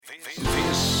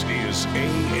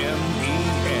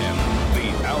the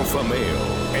Alpha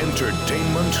Male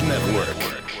Entertainment Network.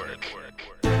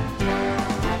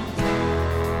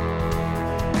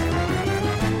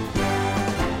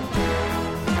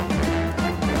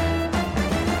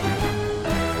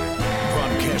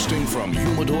 Broadcasting from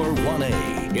Humidor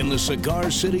 1A in the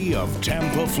cigar city of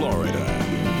Tampa, Florida,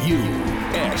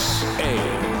 USA.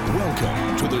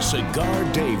 Welcome to the Cigar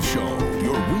Dave Show,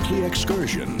 your weekly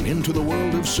excursion into the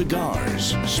world of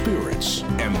cigars, spirits,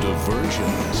 and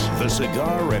diversions. The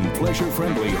cigar and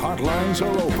pleasure-friendly hotlines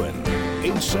are open.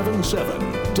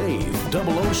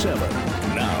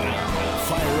 877-DAVE-007. Now,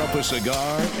 fire up a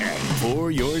cigar and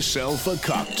pour yourself a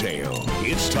cocktail.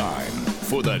 It's time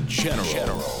for the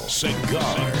General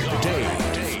Cigar Dave.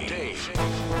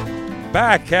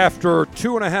 Back after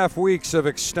 2.5 weeks of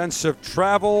extensive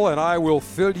travel, and I will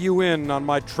fill you in on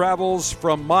my travels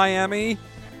from Miami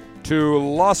to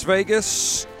Las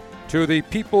Vegas to the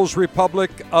People's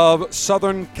Republic of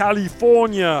Southern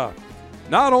California.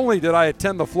 Not only did I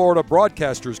attend the Florida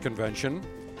Broadcasters Convention,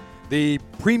 the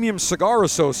Premium Cigar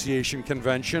Association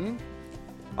Convention,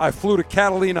 I flew to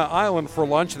Catalina Island for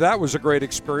lunch. That was a great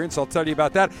experience. I'll tell you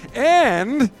about that.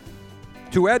 And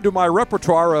to add to my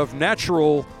repertoire of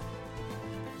natural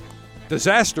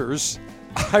disasters,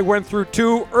 I went through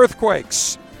 2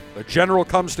 earthquakes. The General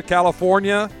comes to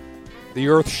California, the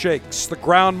earth shakes, the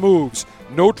ground moves.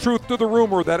 No truth to the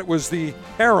rumor that it was the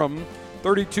harem,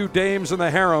 32 dames in the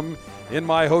harem in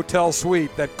my hotel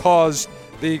suite that caused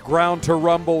the ground to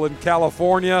rumble in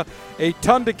California. A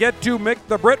ton to get to. Mick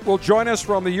the Brit will join us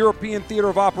from the European Theater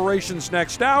of Operations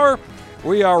next hour.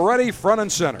 We are ready front and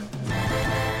center.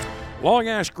 Long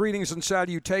Ash greetings and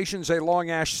salutations, a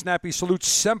Long Ash snappy salute,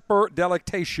 semper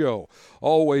delectatio.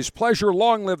 Always pleasure,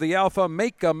 long live the Alpha,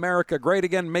 make America great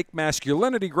again, make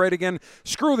masculinity great again,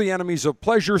 screw the enemies of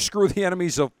pleasure, screw the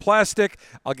enemies of plastic.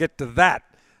 I'll get to that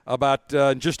about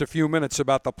in just a few minutes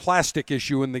about the plastic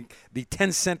issue and the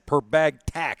 10 cent per bag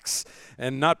tax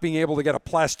and not being able to get a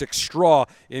plastic straw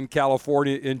in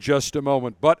California in just a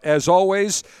moment. But as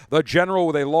always, the General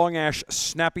with a Long Ash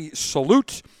snappy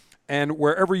salute. And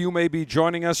wherever you may be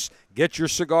joining us, get your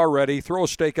cigar ready, throw a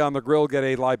steak on the grill, get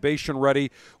a libation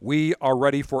ready. We are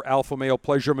ready for Alpha Male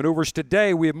Pleasure Maneuvers.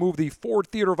 Today, we have moved the Ford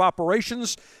Theater of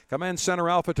Operations, Command Center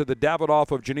Alpha, to the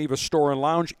Davidoff of Geneva Store and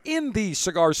Lounge in the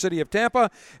cigar city of Tampa.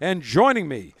 And joining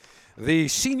me, the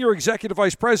Senior Executive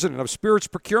Vice President of Spirits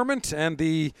Procurement and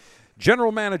the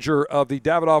General Manager of the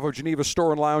Davidoff of Geneva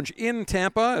Store and Lounge in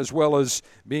Tampa, as well as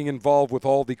being involved with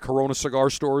all the Corona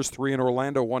cigar stores, 3 in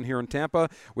Orlando, 1 here in Tampa.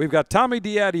 We've got Tommy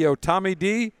Diadio. Tommy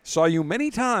D, saw you many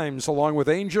times along with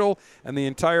Angel and the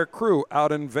entire crew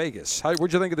out in Vegas.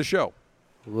 What'd you think of the show?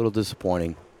 A little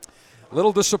disappointing. A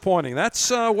little disappointing. That's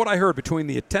what I heard between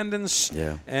the attendance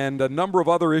and a number of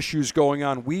other issues going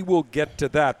on. We will get to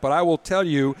that. But I will tell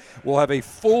you, we'll have a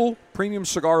full Premium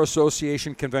Cigar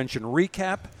Association convention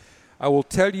recap. I will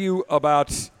tell you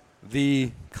about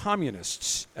the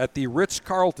communists at the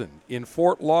Ritz-Carlton in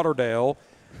Fort Lauderdale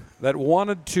that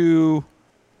wanted to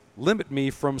limit me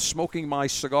from smoking my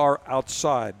cigar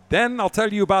outside. Then I'll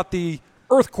tell you about the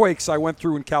earthquakes I went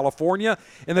through in California.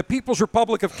 In the People's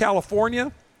Republic of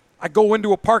California, I go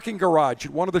into a parking garage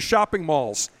at one of the shopping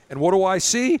malls, and what do I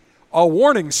see? A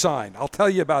warning sign. I'll tell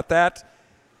you about that.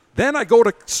 Then I go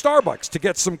to Starbucks to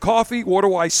get some coffee. What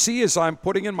do I see as I'm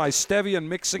putting in my stevia and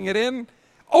mixing it in?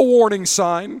 A warning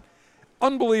sign.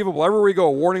 Unbelievable. Everywhere we go,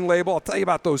 a warning label. I'll tell you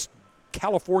about those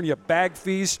California bag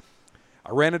fees.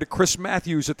 I ran into Chris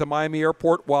Matthews at the Miami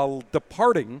airport while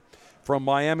departing from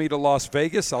Miami to Las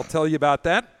Vegas. I'll tell you about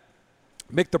that.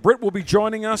 Mick the Brit will be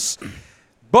joining us.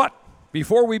 But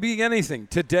before we begin anything,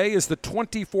 today is the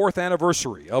 24th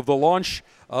anniversary of the launch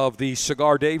of the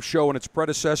Cigar Dave Show and its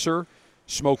predecessor,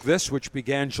 Smoke This, which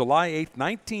began July 8,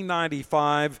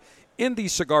 1995 in the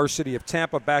cigar city of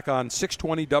Tampa, back on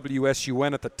 620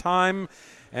 WSUN at the time.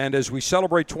 And as we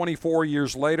celebrate 24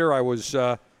 years later, I was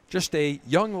just a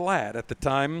young lad at the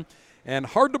time. And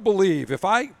hard to believe, if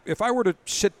I were to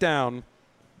sit down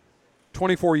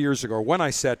 24 years ago, when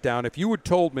I sat down, if you had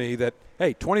told me that,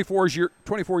 hey, 24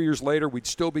 years later, we'd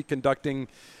still be conducting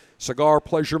cigar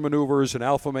pleasure maneuvers and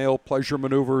alpha male pleasure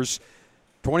maneuvers,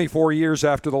 24 years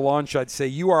after the launch, I'd say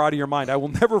you are out of your mind. I will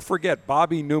never forget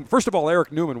Bobby Newman. First of all,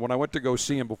 Eric Newman, when I went to go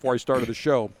see him before I started the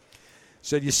show,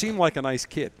 said, "You seem like a nice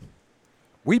kid.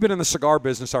 We've been in the cigar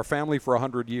business, our family, for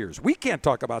 100 years. We can't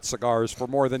talk about cigars for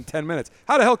more than 10 minutes.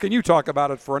 How the hell can you talk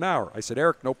about it for an hour?" I said,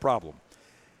 "Eric, no problem."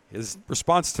 His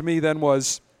response to me then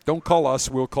was, "Don't call us,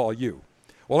 we'll call you."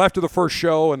 Well, after the first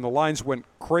show and the lines went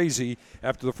crazy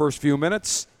after the first few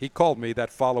minutes, he called me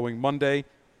that following Monday,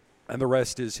 and the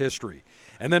rest is history.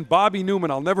 And then Bobby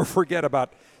Newman, I'll never forget,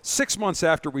 about 6 months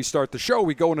after we start the show,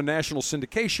 we go into national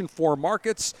syndication, 4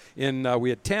 markets. We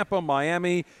had Tampa,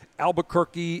 Miami,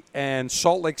 Albuquerque, and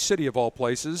Salt Lake City, of all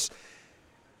places.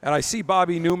 And I see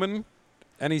Bobby Newman,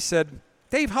 and he said,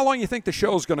 Dave, how long do you think the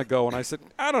show's going to go? And I said,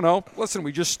 I don't know. Listen,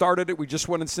 we just started it. We just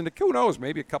went in syndicate. Who knows?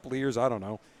 Maybe a couple of years. I don't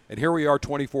know. And here we are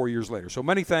 24 years later. So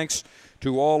many thanks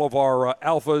to all of our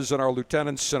alphas and our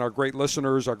lieutenants and our great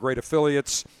listeners, our great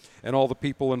affiliates, and all the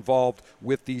people involved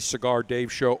with the Cigar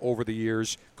Dave Show over the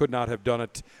years. Could not have done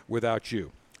it without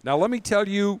you. Now, let me tell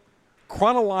you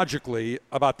chronologically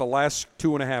about the last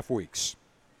 2.5 weeks.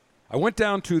 I went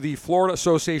down to the Florida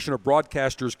Association of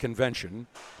Broadcasters convention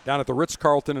down at the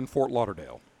Ritz-Carlton in Fort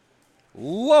Lauderdale.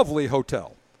 Lovely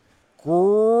hotel.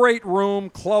 Great room,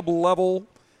 club level,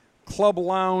 club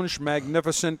lounge,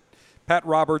 magnificent. Pat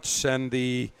Roberts and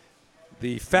the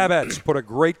Fabettes put a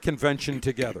great convention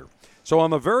together. So on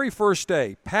the very first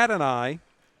day, Pat and I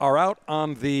are out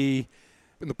in the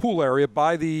pool area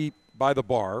by the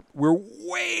bar. We're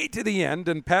way to the end,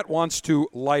 and Pat wants to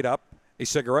light up a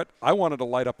cigarette. I wanted to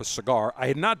light up a cigar. I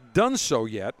had not done so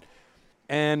yet,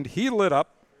 and he lit up.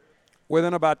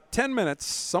 Within about 10 minutes,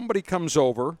 somebody comes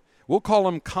over. We'll call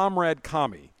him Comrade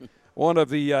Kami, one of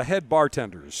the head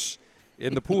bartenders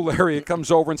in the pool area, comes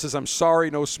over and says, I'm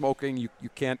sorry, no smoking. You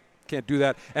can't do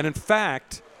that. And in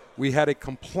fact, we had a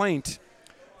complaint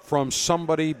from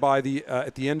somebody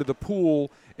at the end of the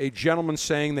pool, a gentleman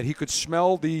saying that he could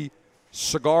smell the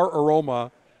cigar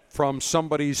aroma from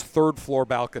somebody's third-floor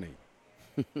balcony.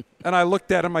 And I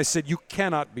looked at him. I said, you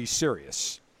cannot be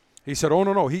serious. He said, oh,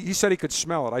 no. He said he could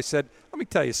smell it. I said, let me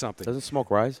tell you something. Doesn't smoke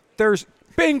rise?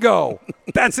 Bingo.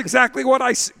 That's exactly what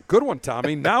good one,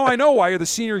 Tommy. Now I know why you're the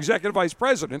senior executive vice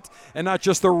president and not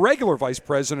just the regular vice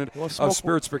president of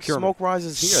spirits procurement. Smoke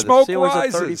rises here. Smoke the ceilings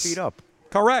rises. Are 30 feet up.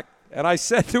 Correct. And I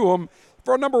said to him,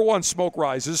 for number one, smoke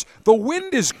rises. The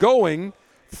wind is going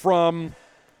from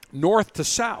north to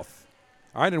south.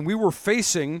 All right, and we were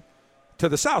facing to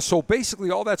the south. So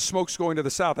basically all that smoke's going to the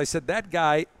south. I said, that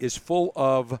guy is full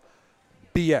of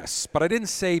BS. But I didn't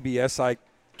say BS. I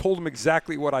told him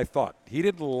exactly what I thought. He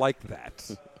didn't like that.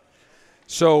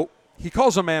 So he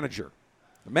calls a manager.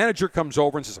 The manager comes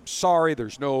over and says, I'm sorry, I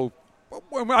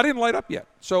didn't light up yet.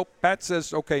 So Pat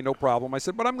says, okay, no problem. I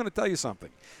said, but I'm going to tell you something.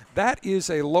 That is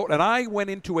a load. And I went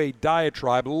into a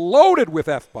diatribe loaded with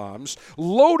F-bombs,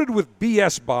 loaded with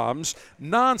BS bombs,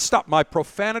 nonstop. My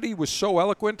profanity was so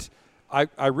eloquent,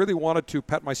 I really wanted to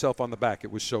pat myself on the back.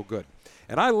 It was so good.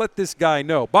 And I let this guy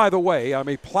know. By the way, I'm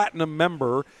a platinum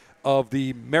member of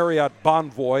the Marriott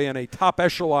Bonvoy and a top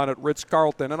echelon at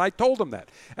Ritz-Carlton. And I told him that.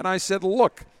 And I said,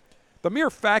 look, the mere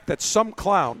fact that some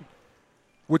clown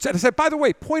would say, and I said, by the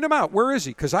way, point him out. Where is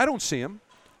he? Because I don't see him.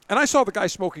 And I saw the guy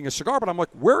smoking a cigar, but I'm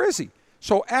like, where is he?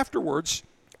 So afterwards,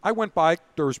 I went by.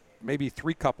 There was maybe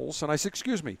 3 couples. And I said,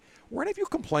 excuse me, were any of you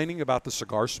complaining about the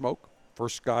cigar smoke?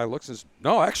 First guy looks and says,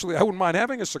 no, actually, I wouldn't mind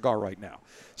having a cigar right now.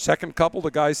 Second couple, the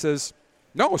guy says,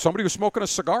 no, somebody was smoking a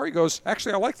cigar. He goes,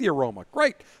 actually, I like the aroma.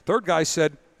 Great. Third guy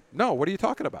said, no, what are you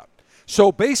talking about?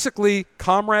 So basically,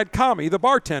 Comrade Kami, the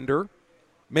bartender,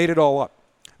 made it all up.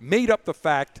 Made up the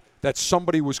fact that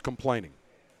somebody was complaining.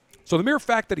 So the mere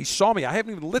fact that he saw me, I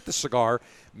haven't even lit the cigar,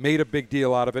 made a big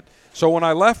deal out of it. So when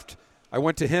I left, I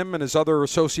went to him and his other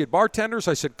associate bartenders.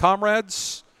 I said,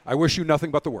 comrades, I wish you nothing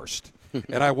but the worst.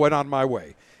 And I went on my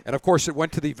way. And, of course, it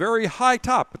went to the very high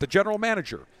top with the general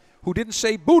manager, who didn't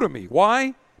say boo to me.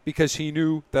 Why? Because he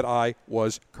knew that I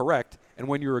was correct. And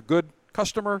when you're a good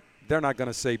customer, they're not going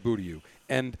to say boo to you.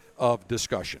 End of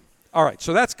discussion. All right,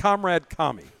 so that's Comrade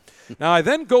Kami. Now, I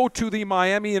then go to the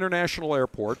Miami International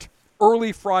Airport.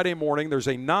 Early Friday morning, there's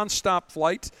a nonstop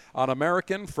flight on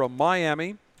American from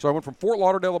Miami. So I went from Fort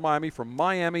Lauderdale to Miami, from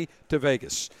Miami to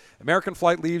Vegas. American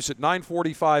flight leaves at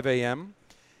 9:45 a.m.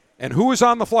 And who is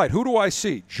on the flight? Who do I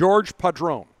see? George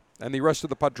Padron and the rest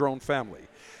of the Padron family.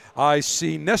 I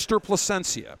see Nestor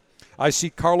Plasencia. I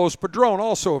see Carlos Padron,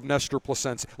 also of Nestor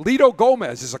Plasencia. Lido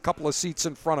Gomez is a couple of seats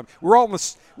in front of him. We're all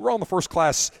in the first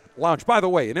class lounge. By the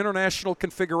way, an international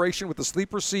configuration with the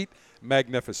sleeper seat,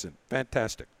 magnificent,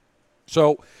 fantastic.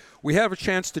 So we have a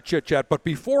chance to chit-chat. But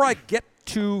before I get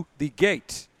to the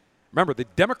gate, remember, the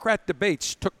Democrat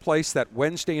debates took place that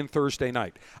Wednesday and Thursday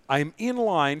night. I'm in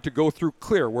line to go through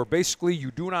Clear, where basically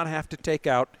you do not have to take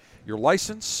out your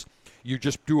license. You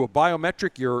just do a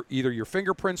biometric, either your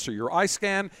fingerprints or your eye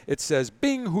scan. It says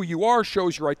bing, who you are,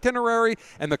 shows your itinerary,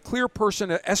 and the Clear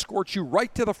person escorts you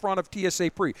right to the front of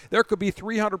TSA Pre. There could be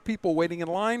 300 people waiting in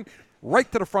line, right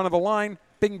to the front of the line,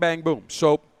 bing, bang, boom.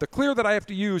 So the Clear that I have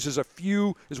to use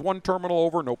is one terminal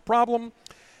over, no problem.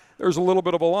 There's a little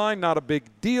bit of a line, not a big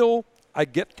deal. I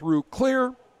get through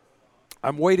Clear.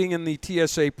 I'm waiting in the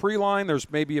TSA pre-line. There's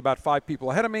maybe about 5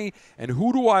 people ahead of me. And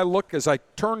who do I look as I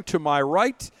turn to my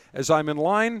right as I'm in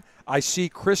line? I see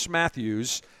Chris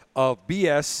Matthews of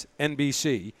BS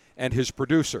NBC and his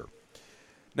producer.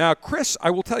 Now, Chris, I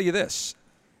will tell you this.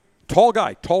 Tall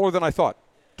guy, taller than I thought.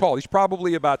 Tall. He's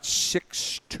probably about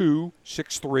 6'2",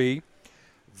 6'3".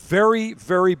 Very,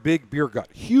 very big beer gut.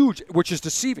 Huge, which is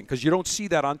deceiving because you don't see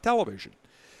that on television.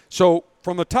 So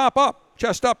from the top up,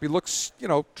 chest up, he looks,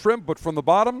 trim, but from the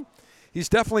bottom, he's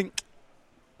definitely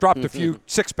dropped a few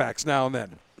six-packs now and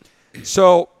then.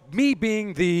 So me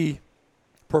being the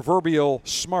proverbial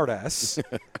smartass,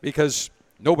 because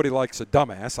nobody likes a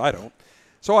dumbass, I don't.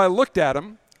 So I looked at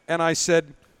him and I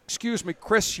said, "Excuse me,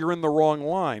 Chris, you're in the wrong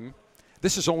line.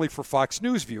 This is only for Fox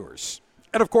News viewers."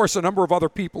 And, of course, a number of other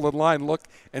people in line look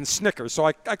and snicker, so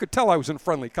I could tell I was in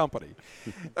friendly company.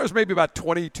 There was maybe about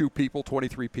 22 people,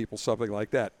 23 people, something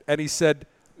like that. And he said,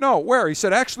 "No, where?" He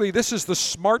said, "Actually, this is the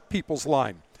smart people's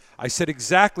line." I said,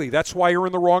 "Exactly. That's why you're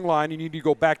in the wrong line. You need to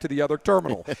go back to the other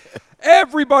terminal."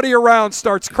 Everybody around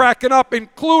starts cracking up,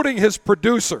 including his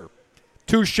producer.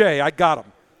 Touché, I got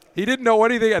him. He didn't know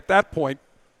anything at that point.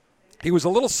 He was a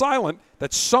little silent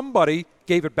that somebody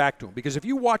gave it back to him. Because if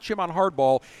you watch him on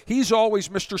Hardball, he's always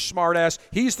Mr. Smartass.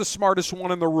 He's the smartest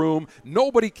one in the room.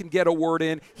 Nobody can get a word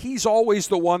in. He's always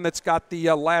the one that's got the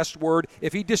last word.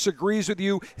 If he disagrees with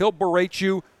you, he'll berate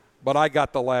you, but I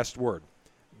got the last word.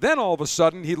 Then all of a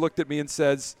sudden, he looked at me and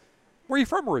says, "Where are you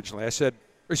from originally?" He said,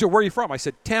 "Where are you from?" I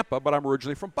said, "Tampa, but I'm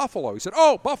originally from Buffalo." He said,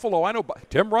 "Oh, Buffalo, I know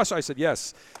Tim Russ." I said,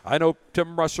 "Yes, I know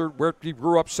Tim Russer, where he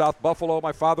grew up, South Buffalo.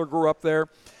 My father grew up there."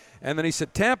 And then he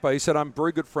said, "Tampa." He said, "I'm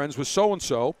very good friends with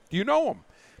so-and-so. Do you know him?"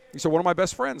 He said, "One of my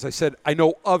best friends." I said, "I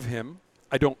know of him.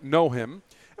 I don't know him."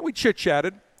 And we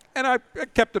chit-chatted, and I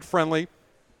kept it friendly.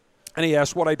 And he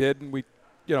asked what I did, and we,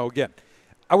 again,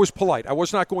 I was polite. I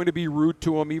was not going to be rude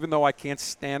to him, even though I can't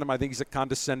stand him. I think he's a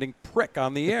condescending prick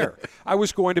on the air. I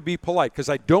was going to be polite because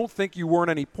I don't think you earn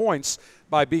any points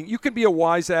by being – you can be a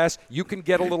wise ass. You can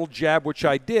get a little jab, which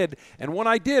I did. And when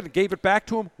I did and gave it back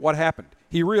to him, what happened?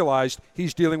 He realized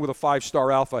he's dealing with a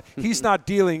 5-star alpha. He's not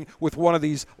dealing with one of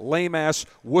these lame-ass,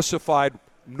 wussified,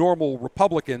 normal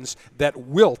Republicans that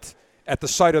wilt at the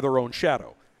sight of their own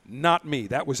shadow. Not me.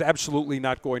 That was absolutely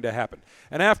not going to happen.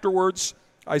 And afterwards,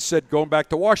 I said, going back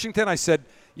to Washington, I said,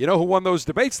 "You know who won those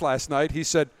debates last night?" He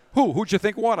said, "Who? Who'd you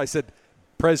think won?" I said,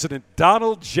 "President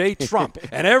Donald J. Trump."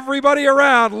 And everybody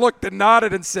around looked and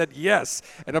nodded and said yes.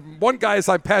 And one guy, as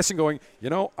I'm passing, going,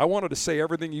 "I wanted to say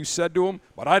everything you said to him,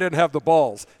 but I didn't have the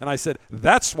balls." And I said,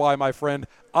 "That's why, my friend,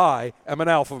 I am an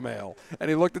alpha male." And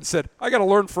he looked and said, "I got to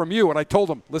learn from you." And I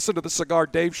told him, "Listen to the Cigar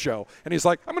Dave show." And he's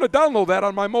like, "I'm going to download that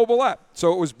on my mobile app."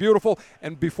 So it was beautiful.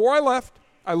 And before I left,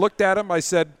 I looked at him. I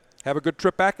said, "Have a good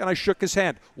trip back," and I shook his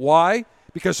hand. Why?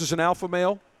 Because as an alpha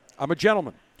male, I'm a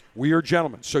gentleman. We are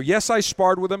gentlemen. So, yes, I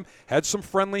sparred with him, had some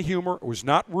friendly humor. I was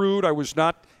not rude. I was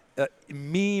not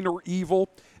mean or evil.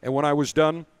 And when I was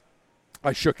done,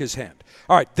 I shook his hand.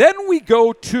 All right, then we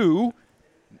go to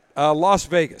Las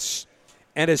Vegas.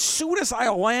 And as soon as I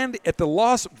land at the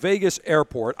Las Vegas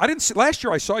airport, I didn't see – last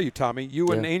year I saw you, Tommy,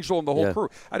 and Angel and the whole crew.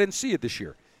 I didn't see you this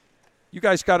year. You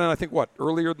guys got in, I think,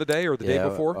 earlier in the day or the day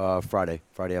before? Friday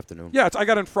afternoon. Yeah, I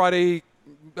got in Friday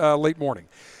late morning.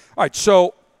 All right,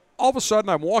 so all of a sudden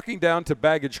I'm walking down to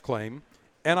baggage claim,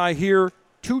 and I hear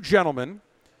 2 gentlemen,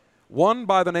 one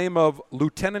by the name of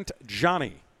Lieutenant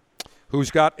Johnny, who's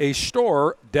got a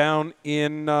store down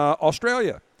in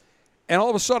Australia. And all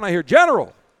of a sudden I hear,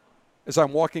 "General," as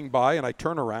I'm walking by, and I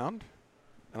turn around,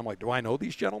 and I'm like, do I know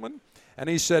these gentlemen? And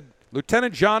he said,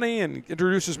 "Lieutenant Johnny," and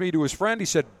introduces me to his friend. He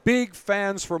said, "Big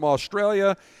fans from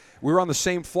Australia. We were on the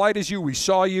same flight as you. We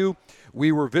saw you.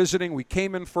 We were visiting. We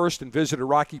came in first and visited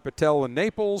Rocky Patel in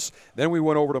Naples. Then we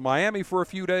went over to Miami for a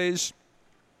few days.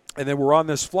 And then we're on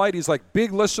this flight." He's like,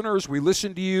 "Big listeners. We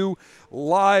listened to you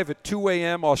live at 2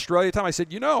 a.m. Australia time." I said,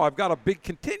 "I've got a big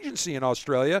contingency in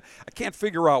Australia. I can't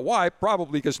figure out why.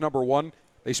 Probably because, number one,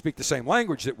 they speak the same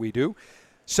language that we do.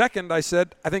 Second," I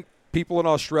said, "I think people in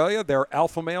Australia, they're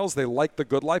alpha males. They like the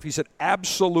good life." He said,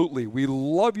 "Absolutely. We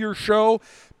love your show.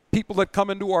 People that come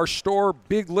into our store,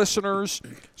 big listeners.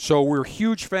 So we're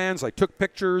huge fans." I took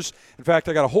pictures. In fact,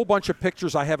 I got a whole bunch of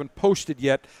pictures I haven't posted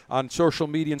yet on social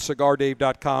media and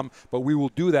CigarDave.com, but we will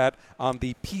do that on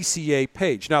the PCA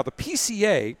page. Now, the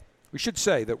PCA, we should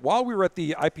say that while we were at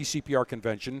the IPCPR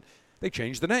convention, they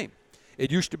changed the name. It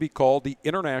used to be called the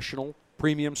International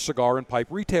Premium Cigar and Pipe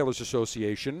Retailers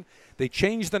Association. They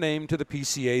changed the name to the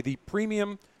PCA, the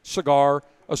Premium Cigar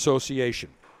Association.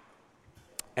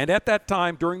 And at that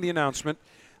time, during the announcement,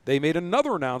 they made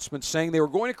another announcement saying they were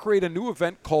going to create a new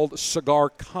event called Cigar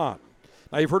Con.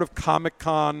 Now, you've heard of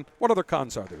Comic-Con. What other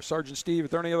cons are there? Sergeant Steve,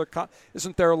 is there any other con?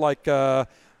 Isn't there like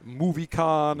Movie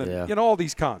Con and all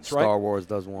these cons, right? Star Wars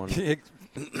does one.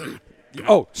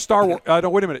 Oh, Star Wars. No,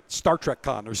 wait a minute. Star Trek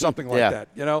Con or something like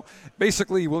that.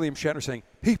 Basically, William Shatner saying,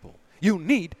 people, you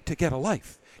need to get a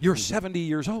life. You're 70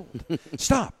 years old.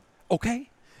 Stop. Okay?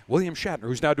 William Shatner,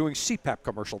 who's now doing CPAP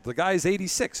commercials. The guy is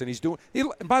 86, and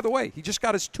and by the way, he just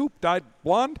got his tooth dyed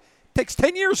blonde. Takes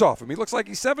 10 years off him. He looks like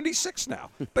he's 76 now.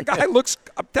 The guy looks,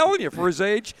 I'm telling you, for his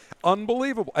age,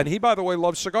 unbelievable. And he, by the way,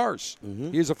 loves cigars.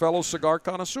 He is a fellow cigar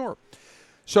connoisseur.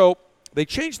 So they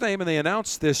changed the name, and they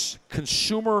announced this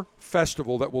consumer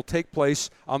festival that will take place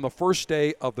on the first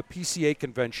day of the PCA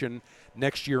convention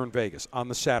next year in Vegas, on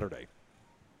the Saturday.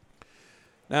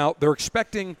 Now, they're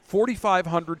expecting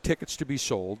 4,500 tickets to be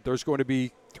sold. There's going to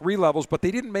be 3 levels, but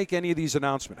they didn't make any of these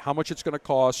announcements, how much it's going to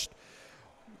cost,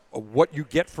 what you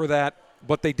get for that.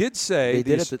 But they did say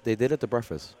they did at the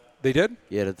breakfast. They did?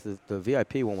 Yeah, the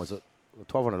VIP one was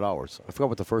 $1,200. I forgot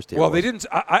what the first tier was. Well, they didn't.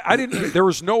 I didn't. There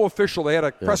was no official. They had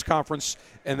a press conference,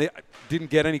 and they didn't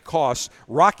get any costs.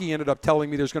 Rocky ended up telling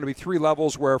me there's going to be 3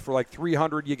 levels where for like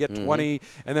 300 you get 20,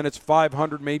 and then it's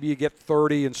 500 maybe you get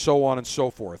 30, and so on and so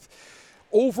forth.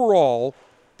 Overall,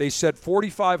 they said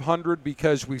 4,500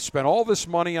 because we spent all this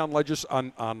money on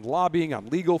lobbying, on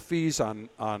legal fees,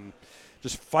 on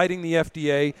just fighting the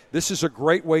FDA. This is a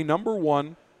great way, number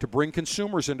one, to bring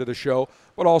consumers into the show,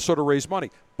 but also to raise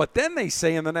money. But then they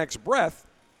say in the next breath,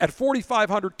 at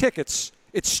 4,500 tickets,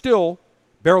 it's still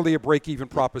barely a break-even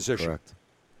proposition. Correct.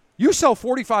 You sell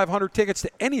 4,500 tickets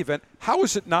to any event, how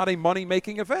is it not a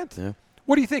money-making event? Yeah.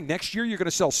 What do you think? Next year you're going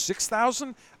to sell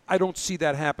 6,000? I don't see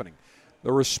that happening.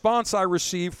 The response I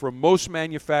received from most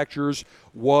manufacturers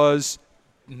was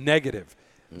negative.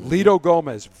 Lido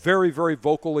Gomez, very, very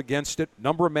vocal against it.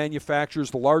 Number of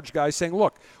manufacturers, the large guys saying,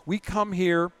 look, we come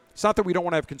here, it's not that we don't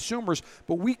want to have consumers,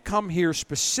 but we come here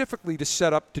specifically to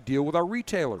set up to deal with our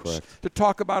retailers, Correct. to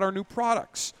talk about our new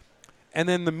products. And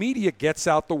then the media gets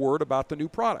out the word about the new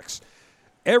products.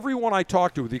 Everyone I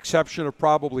talked to, with the exception of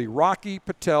probably Rocky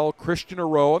Patel, Christian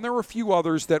Arroyo, and there were a few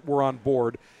others that were on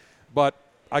board, but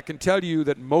I can tell you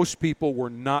that most people were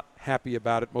not happy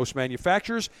about it, most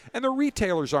manufacturers, and the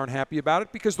retailers aren't happy about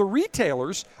it because the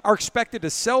retailers are expected to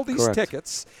sell these Correct.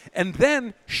 tickets and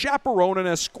then chaperone and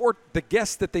escort the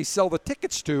guests that they sell the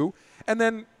tickets to, and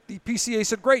then the PCA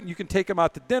said, great, and you can take them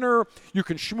out to dinner, you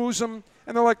can schmooze them,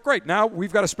 and they're like, great, now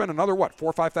we've got to spend another, $4,000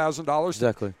 or $5,000?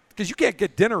 Exactly. Because you can't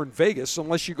get dinner in Vegas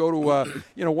unless you go to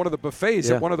one of the buffets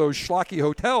at one of those schlocky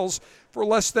hotels for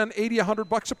less than $80,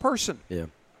 $100 a person. Yeah.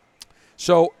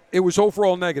 So it was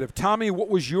overall negative. Tommy, what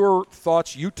was your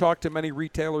thoughts? You talked to many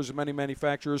retailers and many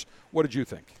manufacturers. What did you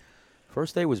think?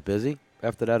 First day was busy.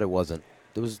 After that, it wasn't.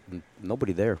 There was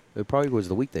nobody there. It probably was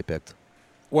the week they picked.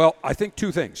 Well, I think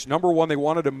 2 things. Number one, they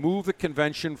wanted to move the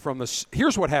convention from the –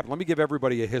 here's what happened. Let me give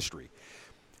everybody a history.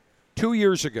 2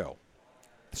 years ago,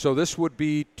 so this would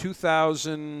be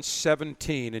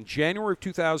 2017. In January of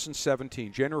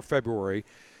 2017, January, February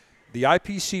 – the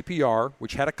IPCPR,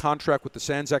 which had a contract with the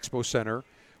Sands Expo Center,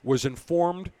 was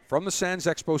informed from the Sands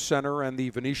Expo Center and the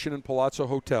Venetian and Palazzo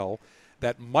Hotel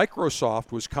that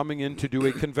Microsoft was coming in to do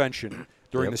a convention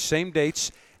during the same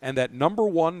dates, and that number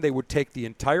one, they would take the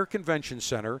entire convention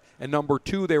center, and number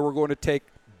two, they were going to take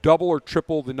double or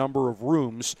triple the number of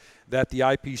rooms that the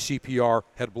IPCPR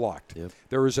had blocked. Yep.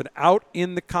 There is an out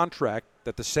in the contract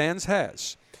that the Sands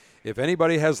has. If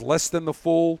anybody has less than the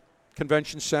full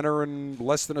convention center and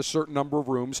less than a certain number of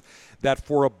rooms, that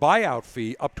for a buyout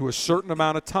fee up to a certain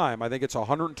amount of time, I think it's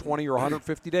 120 or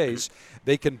 150 days,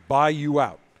 they can buy you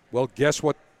out. Well, guess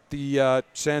what the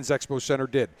Sands Expo Center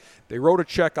did? They wrote a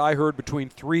check, I heard, between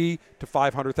 $300,000 to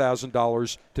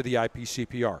 $500,000 to the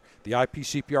IPCPR. The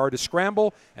IPCPR had to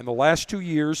scramble, and the last 2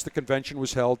 years the convention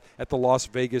was held at the Las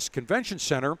Vegas Convention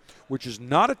Center, which is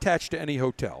not attached to any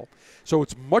hotel. So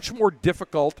it's much more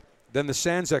difficult than the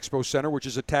Sands Expo Center, which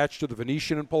is attached to the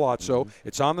Venetian and Palazzo.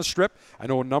 It's on the Strip. I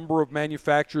know a number of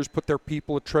manufacturers put their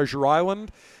people at Treasure Island.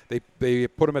 They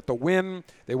put them at the Wynn.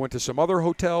 They went to some other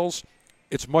hotels.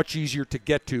 It's much easier to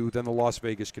get to than the Las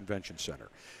Vegas Convention Center.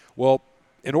 Well,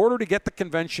 in order to get the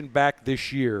convention back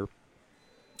this year,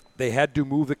 they had to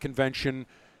move the convention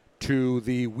to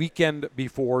the weekend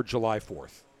before July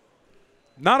 4th.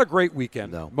 Not a great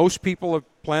weekend. No. Most people have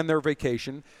planned their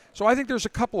vacation. So I think there's a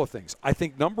couple of things. I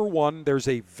think, number one, there's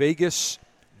a Vegas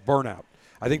burnout.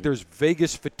 I think there's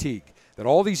Vegas fatigue. That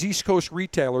all these East Coast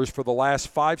retailers for the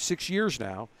last 5-6 years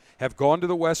now have gone to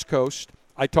the West Coast.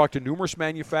 I talked to numerous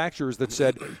manufacturers that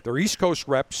said their East Coast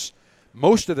reps,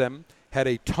 most of them had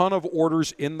a ton of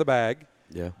orders in the bag.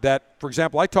 Yeah. That, for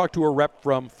example, I talked to a rep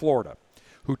from Florida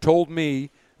who told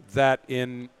me that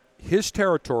in his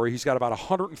territory, he's got about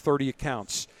 130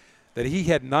 accounts, that he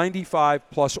had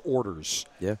 95-plus orders.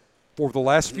 Yeah. For the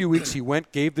last few weeks, he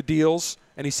went, gave the deals,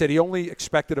 and he said he only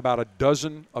expected about a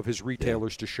dozen of his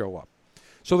retailers to show up.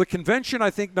 So the convention, I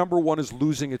think, number one, is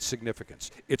losing its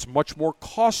significance. It's much more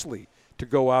costly to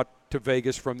go out to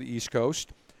Vegas from the East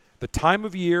Coast. The time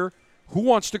of year, who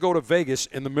wants to go to Vegas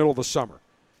in the middle of the summer?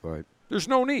 Right. There's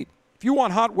no need. If you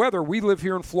want hot weather, we live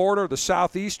here in Florida, or the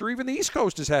Southeast, or even the East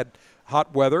Coast has had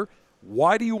hot weather.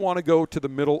 Why do you want to go to the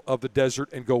middle of the desert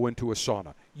and go into a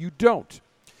sauna? You don't.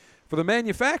 For the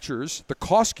manufacturers, the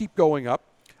costs keep going up.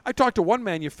 I talked to one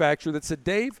manufacturer that said,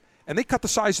 Dave, and they cut the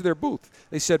size of their booth.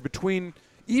 They said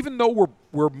even though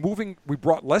we're moving, we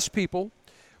brought less people,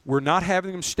 we're not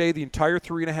having them stay the entire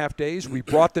 3.5 days. We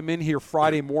brought them in here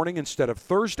Friday morning instead of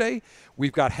Thursday.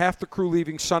 We've got half the crew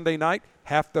leaving Sunday night,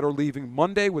 half that are leaving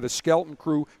Monday with a skeleton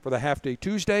crew for the half-day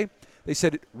Tuesday. They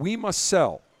said we must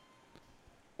sell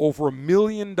over $1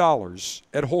 million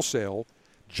at wholesale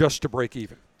just to break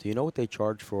even. Do you know what they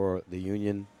charge for the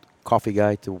union coffee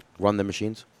guy to run the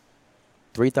machines?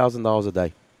 $3,000 a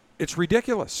day. It's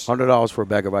ridiculous. $100 for a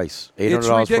bag of ice.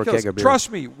 $800 for a keg of beer.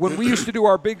 Trust me, when we used to do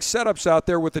our big setups out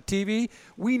there with the TV,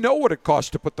 we know what it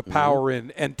costs to put the power in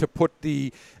and to put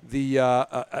the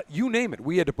you name it.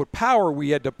 We had to put power. We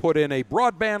had to put in a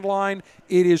broadband line.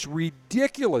 It is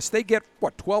ridiculous. They get,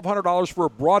 $1,200 for a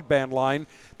broadband line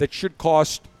that should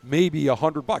cost maybe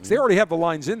 $100. They already have the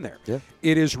lines in there. Yeah.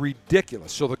 It is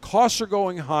ridiculous. So the costs are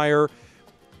going higher.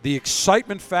 The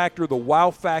excitement factor, the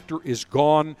wow factor is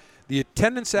gone. The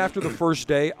attendance after the first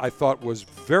day, I thought, was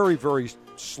very, very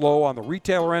slow on the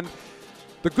retailer end.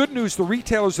 The good news, the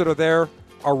retailers that are there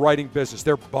are writing business.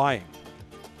 They're buying.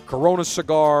 Corona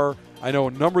Cigar, I know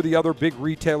a number of the other big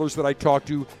retailers that I talked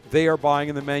to, they are buying,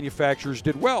 and the manufacturers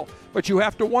did well. But you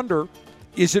have to wonder,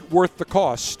 is it worth the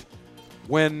cost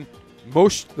when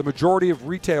the majority of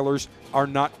retailers are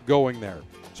not going there?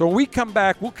 So when we come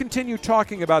back, we'll continue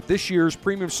talking about this year's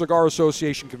Premium Cigar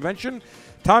Association Convention.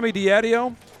 Tommy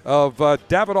Diadio of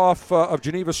Davidoff of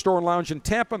Geneva Store and Lounge in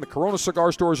Tampa and the Corona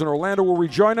Cigar Stores in Orlando will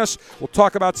rejoin us. We'll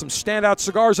talk about some standout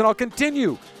cigars, and I'll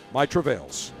continue my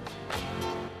travails.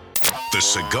 The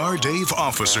Cigar Dave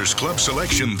Officers Club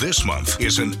selection this month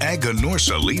is an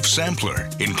Aganorsa leaf sampler,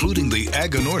 including the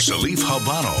Aganorsa leaf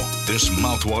Habano. This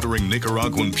mouthwatering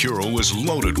Nicaraguan puro is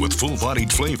loaded with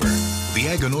full-bodied flavor. The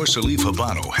Aganorsa leaf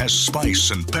Habano has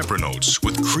spice and pepper notes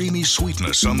with creamy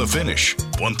sweetness on the finish.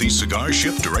 Want these cigars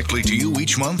shipped directly to you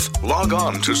each month? Log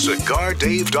on to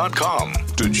CigarDave.com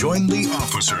to join the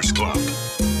Officers Club.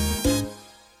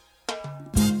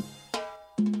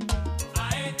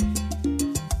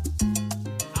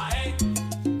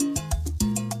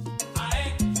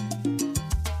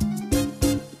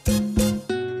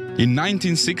 In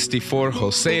 1964,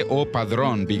 Jose O.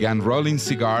 Padron began rolling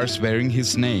cigars bearing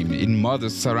his name in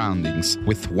modest surroundings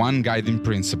with one guiding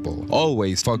principle: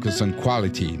 always focus on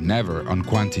quality, never on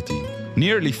quantity.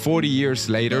 Nearly 40 years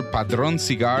later, Padron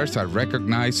cigars are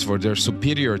recognized for their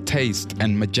superior taste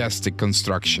and majestic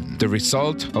construction, the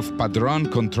result of Padron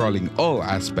controlling all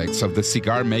aspects of the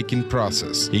cigar-making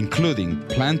process, including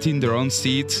planting their own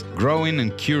seeds, growing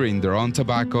and curing their own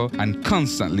tobacco, and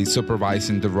constantly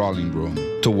supervising the rolling room.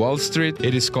 To Wall Street,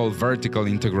 it is called vertical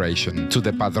integration. To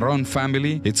the Padron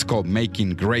family, it's called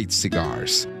making great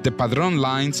cigars. The Padron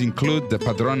lines include the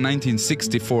Padron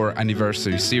 1964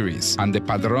 Anniversary Series and the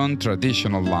Padron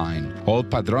Traditional line. All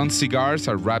Padron cigars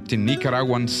are wrapped in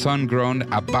Nicaraguan sun-grown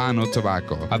Habano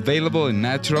tobacco, available in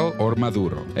natural or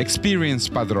maduro. Experience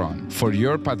Padron. For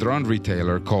your Padron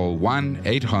retailer, call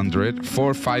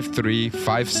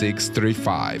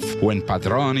 1-800-453-5635. When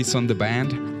Padron is on the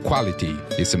band, quality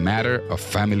is a matter of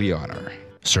family honor.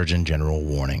 Surgeon General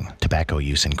warning: tobacco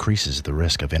use increases the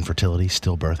risk of infertility,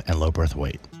 stillbirth, and low birth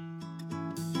weight.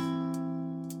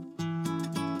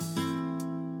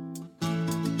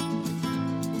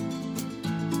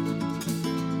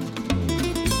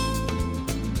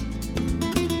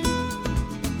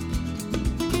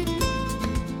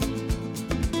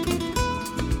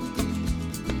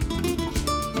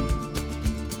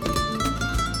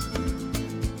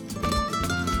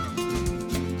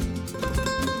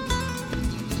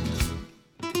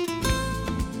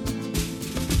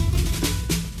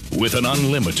 With an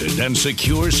unlimited and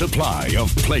secure supply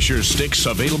of pleasure sticks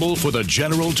available for the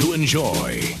general to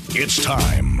enjoy, it's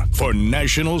time for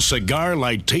National Cigar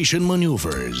Lightation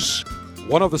Maneuvers.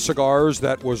 One of the cigars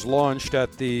that was launched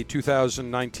at the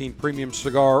 2019 Premium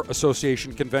Cigar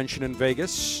Association Convention in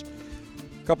Vegas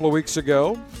a couple of weeks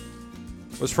ago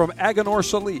was from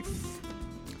Aganorsa Leaf.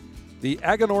 The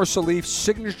Aganorsa Leaf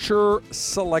Signature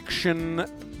Selection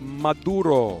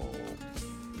Maduro.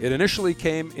 It initially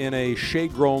came in a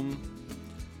shade-grown,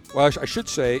 well, I should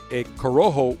say a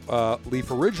Corojo leaf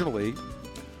originally,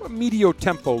 a medio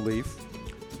tempo leaf.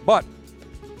 But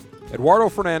Eduardo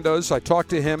Fernandez, I talked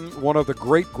to him, one of the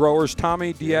great growers,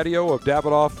 Tommy Diadio of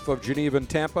Davidoff of Geneva and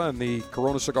Tampa and the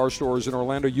Corona cigar stores in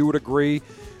Orlando. You would agree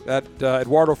that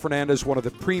Eduardo Fernandez, one of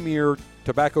the premier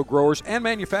tobacco growers and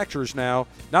manufacturers now,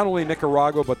 not only in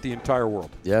Nicaragua, but the entire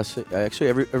world. Yes, actually,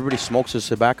 everybody smokes his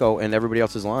tobacco in everybody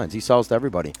else's lines. He sells to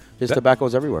everybody. His tobacco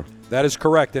is everywhere. That is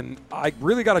correct. And I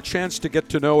really got a chance to get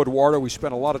to know Eduardo. We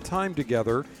spent a lot of time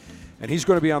together. And he's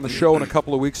going to be on the show in a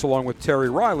couple of weeks along with Terry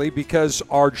Riley because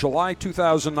our July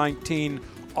 2019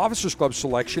 Officers Club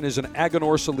selection is an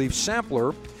Aganorsa leaf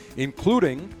sampler,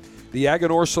 including the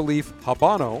Aganorsa leaf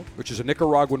Habano, which is a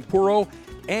Nicaraguan puro,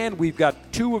 and we've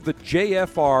got 2 of the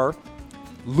JFR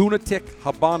Lunatic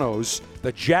Habanos,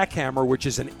 the Jackhammer, which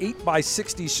is an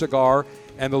 8x60 cigar,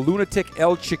 and the Lunatic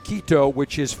El Chiquito,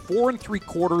 which is 4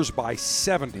 3/4 by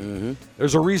 70. Mm-hmm.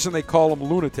 There's a reason they call them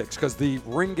lunatics, because the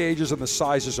ring gauges and the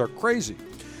sizes are crazy.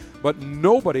 But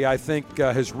nobody, I think,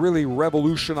 has really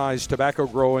revolutionized tobacco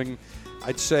growing,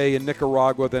 I'd say, in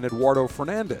Nicaragua than Eduardo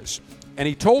Fernandez. And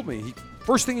he told me,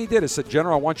 first thing he did is said,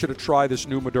 General, I want you to try this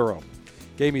new Maduro.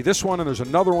 Gave me this one, and there's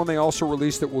another one they also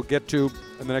released that we'll get to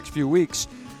in the next few weeks.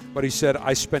 But he said,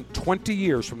 I spent 20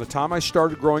 years, from the time I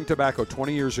started growing tobacco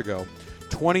 20 years ago,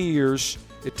 20 years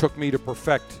it took me to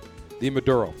perfect the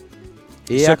Maduro.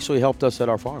 He actually helped us at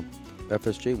our farm,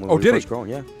 FSG, when we were first growing,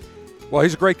 yeah. Well,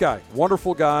 he's a great guy,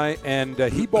 wonderful guy, and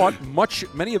he bought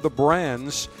many of the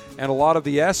brands and a lot of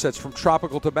the assets from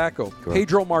Tropical Tobacco. Correct.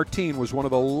 Pedro Martin was one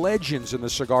of the legends in the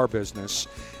cigar business,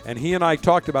 and he and I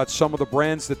talked about some of the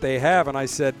brands that they have, and I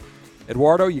said,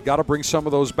 Eduardo, you got to bring some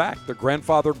of those back. They're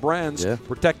grandfathered brands,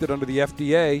 protected under the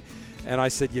FDA. And I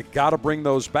said, you got to bring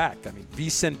those back. I mean,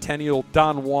 Bicentennial,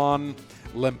 Don Juan,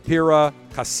 Lempira,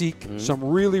 Cacique, some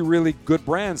really, really good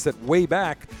brands that way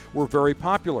back were very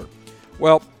popular.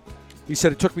 Well, he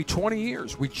said, it took me 20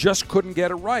 years. We just couldn't get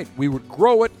it right. We would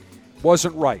grow it,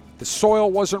 wasn't right. The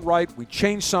soil wasn't right. We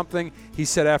changed something. He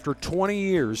said, after 20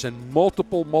 years and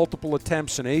multiple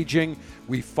attempts in aging,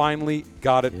 we finally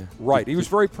got it right. He was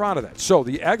very proud of that. So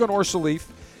the Aganorsa Leaf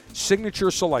Signature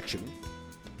Selection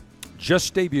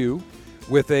just debuted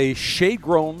with a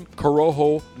shade-grown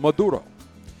Corojo Maduro.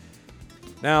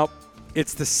 Now,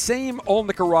 it's the same all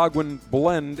Nicaraguan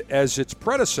blend as its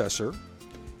predecessor,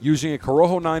 using a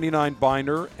Corojo 99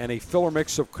 binder and a filler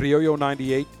mix of Criollo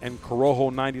 98 and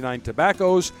Corojo 99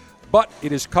 tobaccos, but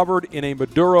it is covered in a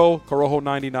Maduro Corojo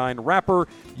 99 wrapper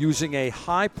using a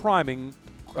high-priming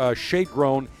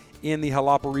shade-grown in the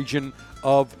Jalapa region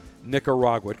of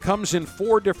Nicaragua. It comes in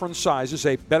 4 different sizes,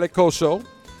 a Belicoso,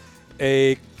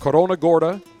 a Corona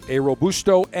Gorda, a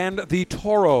Robusto, and the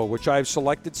Toro, which I've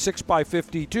selected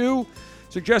 6x52.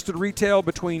 Suggested retail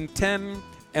between $10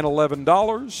 and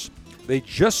 $11. They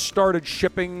just started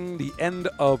shipping the end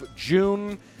of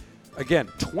June. Again,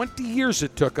 20 years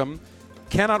it took them.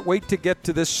 Cannot wait to get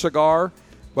to this cigar,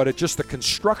 but the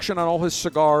construction on all his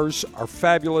cigars are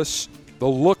fabulous. The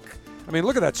look, I mean,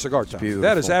 look at that cigar, Tom.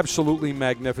 That is absolutely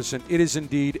magnificent. It is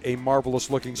indeed a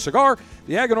marvelous-looking cigar.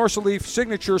 The Aganorsa Leaf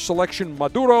Signature Selection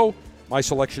Maduro, my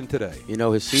selection today. You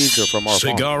know, his seeds are from our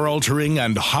farm. Cigar-altering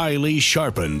and highly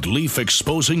sharpened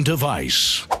leaf-exposing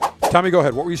device. Tommy, go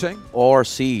ahead. What were you saying? All our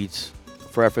seeds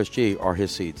for FSG are his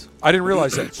seeds. I didn't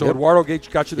realize that. So Eduardo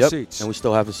got you the seeds. And we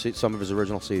still have some of his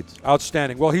original seeds.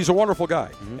 Outstanding. Well, he's a wonderful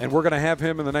guy, and we're going to have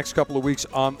him in the next couple of weeks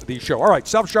on the show. All right,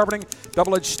 self-sharpening,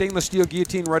 double-edged stainless steel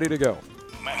guillotine ready to go.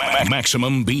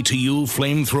 Maximum BTU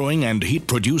flame-throwing and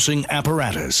heat-producing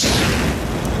apparatus.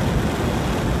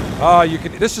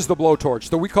 This is the blowtorch.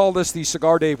 So we call this the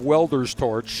Cigar Dave Welder's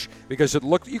torch because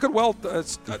you could weld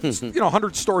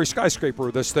 100-story skyscraper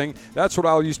with this thing. That's what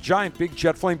I'll use. Giant big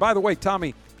jet flame. By the way,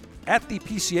 Tommy, at the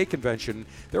PCA convention,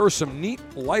 there were some neat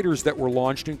lighters that were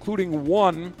launched, including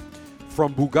one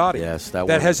from Bugatti. Yes,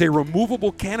 that has a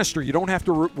removable canister. You don't have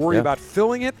to worry about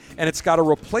filling it, and it's got a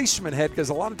replacement head because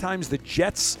a lot of times the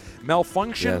jets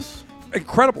malfunction. Yes.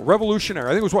 Incredible, revolutionary. I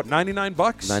think it was $99?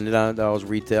 $99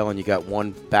 retail, and you got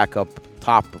one backup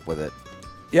top with it.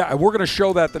 Yeah, and we're going to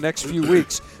show that the next few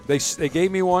weeks. They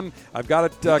gave me one. I've got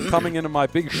it coming into my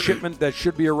big shipment that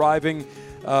should be arriving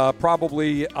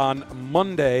probably on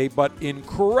Monday. But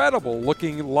incredible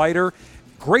looking lighter,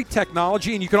 great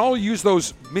technology, and you can all use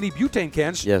those mini butane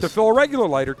cans to fill a regular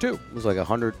lighter too. It was like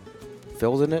 100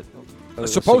 fills in it.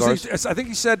 Supposedly, I think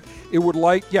he said it would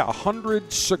light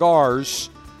 100 cigars.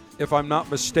 If I'm not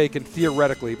mistaken,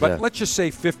 theoretically. But let's just say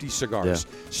 50 cigars.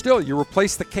 Yeah. Still, you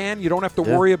replace the can. You don't have to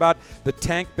worry about the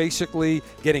tank basically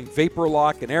getting vapor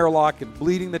lock and airlock and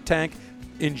bleeding the tank.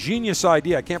 ingenious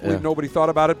idea. I can't believe nobody thought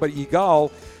about it, but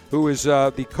Igal, who is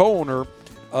the co-owner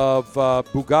of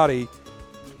Bugatti,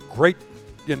 great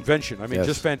invention. I mean,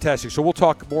 just fantastic. So we'll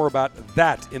talk more about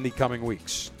that in the coming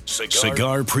weeks.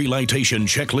 Cigar pre-lightation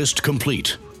checklist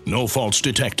complete. No faults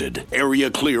detected. Area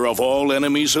clear of all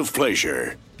enemies of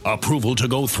pleasure. Approval to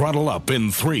go throttle up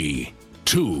in 3,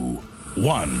 2,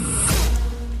 1.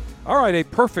 All right, a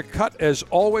perfect cut as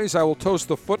always. I will toast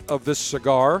the foot of this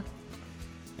cigar.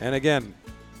 And again,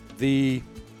 the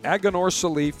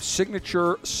Aganorsa Leaf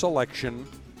Signature Selection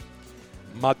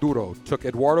Maduro took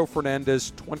Eduardo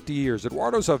Fernandez 20 years.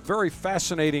 Eduardo's a very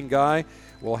fascinating guy.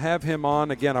 We'll have him on.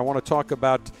 Again, I want to talk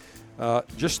about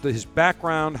just his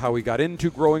background, how he got into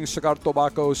growing cigar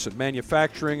tobaccos and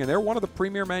manufacturing. And they're one of the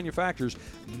premier manufacturers,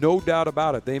 no doubt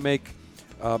about it. They make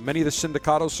many of the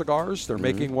Sindicato cigars. They're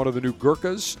making one of the new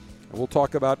Gurkhas. And we'll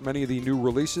talk about many of the new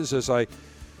releases as I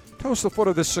toast the foot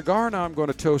of this cigar. Now I'm going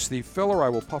to toast the filler. I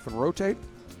will puff and rotate.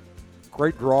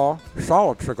 Great draw.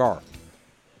 Solid cigar.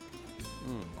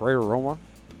 Great aroma.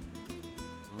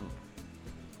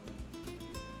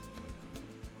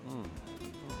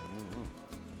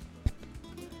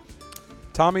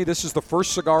 Tommy, this is the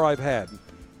first cigar I've had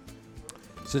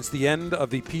since the end of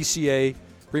the PCA,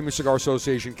 Premium Cigar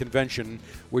Association convention,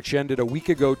 which ended a week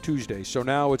ago Tuesday. So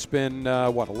now it's been,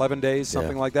 11 days,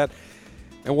 something like that.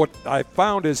 And what I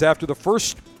found is after the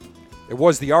first, it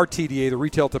was the RTDA, the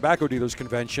Retail Tobacco Dealers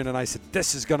Convention, and I said,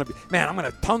 this is going to be, man, I'm going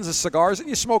to have tons of cigars. And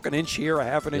you smoke an inch here, a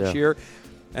half an inch here.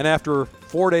 And after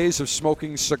 4 days of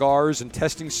smoking cigars and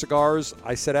testing cigars,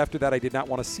 I said after that I did not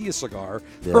want to see a cigar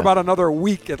for about another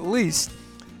week at least.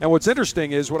 And what's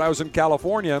interesting is when I was in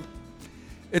California,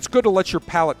 it's good to let your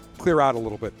palate clear out a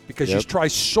little bit because you try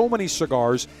so many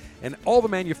cigars and all the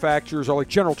manufacturers are like,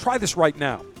 General, try this right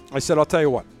now. I said, I'll tell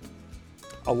you what,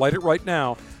 I'll light it right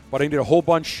now, but I need a whole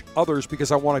bunch others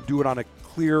because I want to do it on a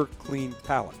clear, clean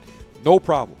palate. No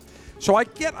problem. So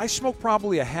I smoke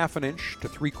probably a half an inch to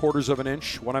 3/4 of an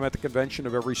inch when I'm at the convention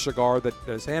of every cigar that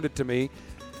is handed to me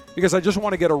because I just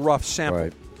want to get a rough sample.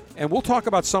 Right. And we'll talk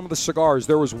about some of the cigars.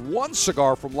 There was one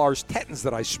cigar from Lars Tettens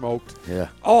that I smoked. Yeah.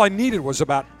 All I needed was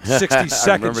about 60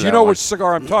 seconds. You know which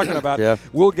cigar I'm talking about.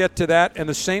 We'll get to that. And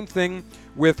the same thing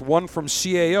with one from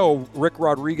CAO, Rick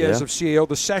Rodriguez of CAO,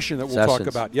 the session that we'll talk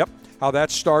about. Yep, how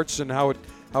that starts and how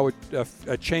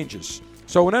it changes.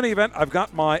 So in any event, I've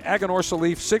got my Aganorsa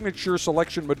Leaf Signature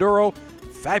Selection Maduro.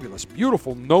 Fabulous.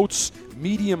 Beautiful notes,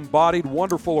 medium-bodied,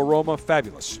 wonderful aroma.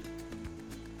 Fabulous.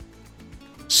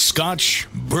 Scotch,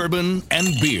 bourbon, and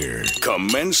beer.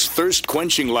 Commence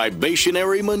thirst-quenching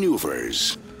libationary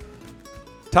maneuvers.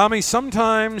 Tommy,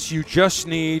 sometimes you just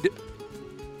need,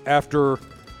 after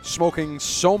smoking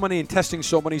so many and testing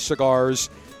so many cigars,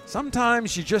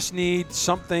 sometimes you just need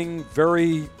something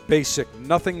very basic.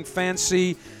 Nothing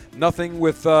fancy, nothing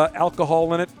with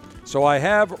alcohol in it. So I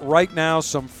have right now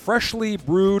some freshly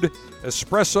brewed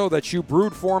espresso that you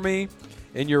brewed for me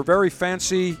in your very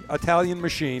fancy Italian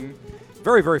machine.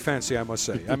 Very, very fancy, I must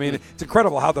say. I mean, it's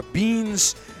incredible how the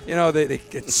beans,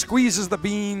 it squeezes the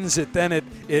beans,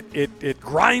 it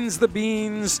grinds the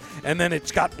beans, and then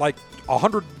it's got like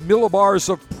 100 millibars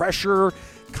of pressure,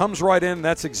 comes right in.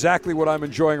 That's exactly what I'm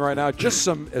enjoying right now. Just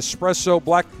some espresso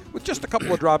black with just a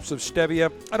couple of drops of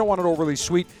stevia. I don't want it overly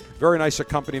sweet. Very nice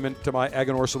accompaniment to my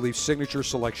Aganorsa Leaf Signature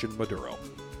Selection Maduro.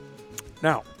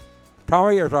 Now,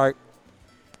 Tommy is like,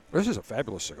 this is a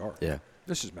fabulous cigar. Yeah.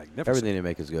 This is magnificent. Everything they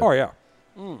make is good. Oh, yeah.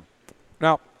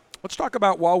 Now, let's talk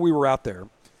about while we were out there,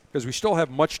 because we still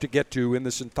have much to get to in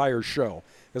this entire show,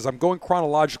 because I'm going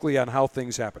chronologically on how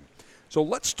things happen. So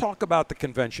let's talk about the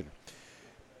convention.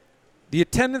 The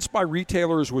attendance by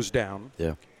retailers was down.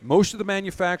 Yeah. Most of the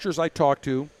manufacturers I talked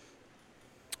to,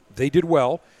 they did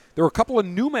well. There were a couple of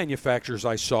new manufacturers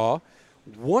I saw.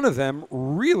 One of them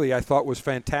really I thought was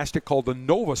fantastic, called the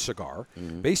Nova Cigar,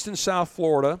 based in South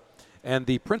Florida. And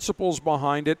the principals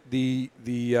behind it,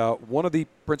 one of the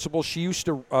principals, she used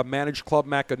to manage Club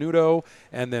Macanudo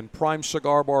and then Prime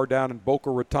Cigar Bar down in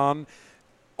Boca Raton.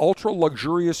 Ultra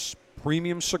luxurious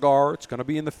premium cigar. It's going to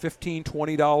be in the $15,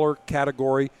 $20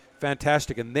 category.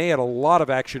 Fantastic. And they had a lot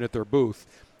of action at their booth.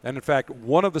 And in fact,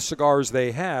 one of the cigars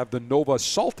they have, the Nova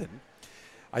Sultan,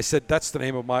 I said, that's the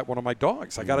name of one of my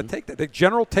dogs. I got to take that. The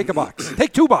General, take a box.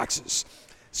 Take 2 boxes.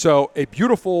 So a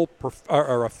beautiful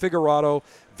or a Figurado.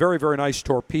 Very, very nice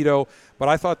torpedo. But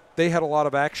I thought they had a lot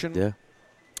of action. Yeah.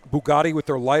 Bugatti with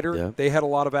their lighter, they had a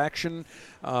lot of action.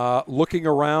 Looking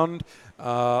around,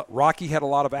 Rocky had a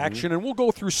lot of action. And we'll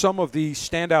go through some of the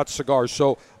standout cigars.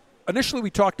 So initially we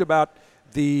talked about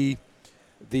the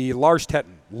Lars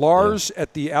Tetton. Lars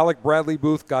at the Alec Bradley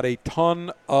booth got a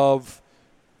ton of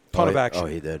ton of action. Oh,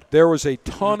 he did. There was a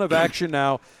ton of action.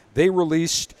 Now, they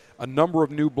released a number of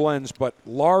new blends, but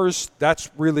Lars, that's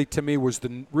really, to me, was the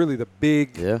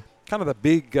big, kind of the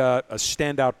big a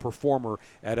standout performer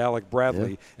at Alec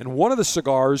Bradley. Yeah. And one of the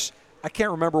cigars, I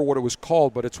can't remember what it was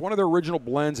called, but it's one of their original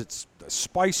blends. It's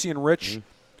spicy and rich. Mm-hmm.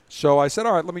 So I said,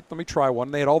 all right, let me try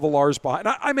one. They had all the Lars behind.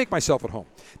 I make myself at home.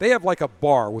 They have like a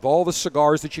bar with all the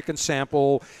cigars that you can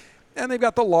sample. And they've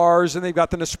got the Lars and they've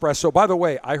got the Nespresso. By the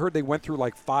way, I heard they went through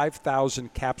like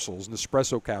 5,000 capsules,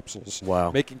 Nespresso capsules,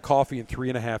 making coffee in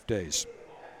 3.5 days.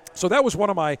 So that was one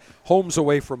of my homes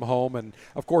away from home. And,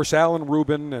 of course, Alan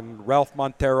Rubin and Ralph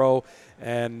Montero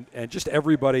and just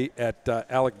everybody at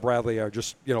Alec Bradley are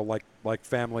just, like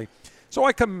family. So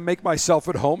I come make myself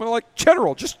at home. And they're like,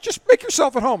 General, just make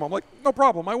yourself at home. I'm like, no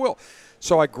problem, I will.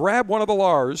 So I grab one of the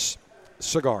Lars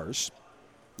cigars.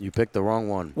 You picked the wrong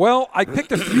one. Well, I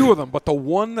picked a few of them, but the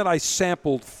one that I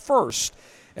sampled first,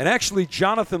 and actually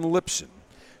Jonathan Lipson,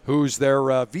 who's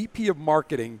their VP of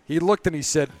marketing, he looked and he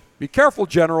said, be careful,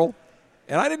 General.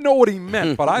 And I didn't know what he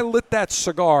meant, but I lit that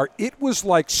cigar. It was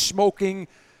like smoking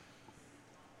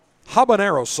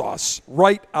habanero sauce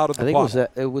right out of the bottle.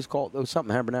 It was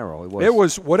something habanero. It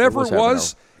was whatever it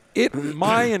was.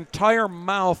 My entire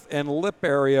mouth and lip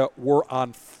area were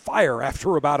on fire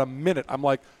after about a minute. I'm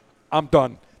like, I'm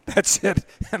done. That's it.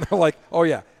 And they're like, oh,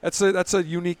 yeah, that's a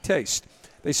unique taste.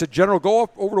 They said, General, go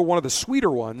over to one of the sweeter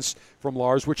ones from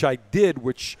Lars, which I did,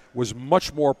 which was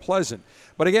much more pleasant.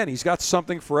 But, again, he's got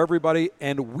something for everybody.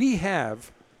 And we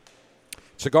have,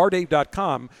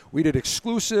 CigarDave.com, we did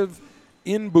exclusive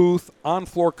in-booth,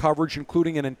 on-floor coverage,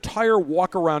 including an entire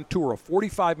walk-around tour, a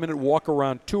 45-minute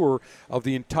walk-around tour of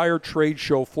the entire trade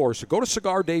show floor. So go to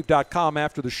CigarDave.com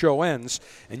after the show ends,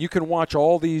 and you can watch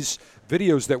all these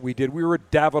videos that we did. We were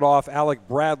at Davidoff, Alec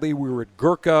Bradley. We were at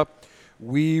Gurkha.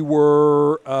 We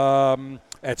were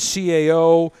at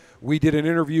CAO. We did an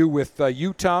interview with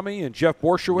you, Tommy, and Jeff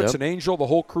Borshowitz and Angel, the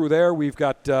whole crew there. We've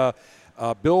got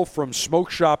Bill from Smoke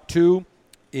Shop 2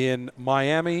 in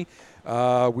Miami.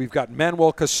 We've got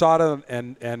Manuel Casada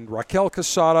and Raquel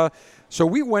Casada. So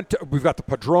we've got the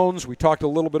Padrones. We talked a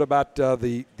little bit about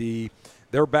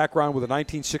their background with the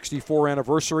 1964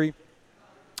 anniversary.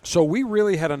 So we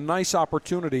really had a nice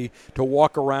opportunity to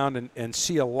walk around and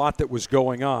see a lot that was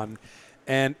going on.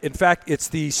 And, in fact, it's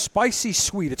the Spicy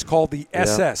Sweet. It's called the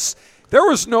SS. There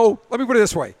was no, let me put it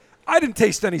this way. I didn't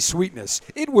taste any sweetness.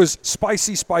 It was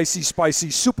spicy, spicy,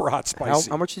 spicy, super hot spicy.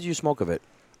 How much did you smoke of it?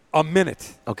 A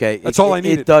minute. Okay. That's all I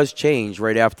needed. It does change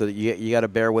right after. You got to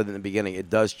bear with it in the beginning. It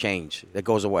does change. It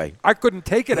goes away. I couldn't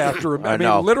take it after a minute.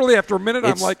 I mean, literally after a minute,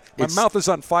 I'm like, my mouth is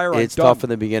on fire. It's tough in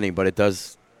the beginning, but it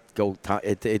does go.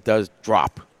 It does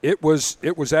drop. It was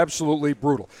absolutely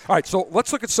brutal. All right, so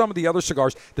let's look at some of the other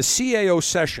cigars. The CAO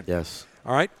Session. Yes.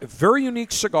 All right, a very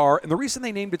unique cigar, and the reason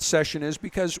they named it Session is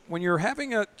because when you're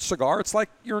having a cigar, it's like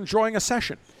you're enjoying a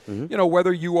session. Mm-hmm. You know,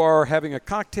 whether you are having a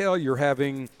cocktail, you're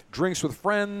having drinks with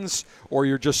friends, or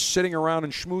you're just sitting around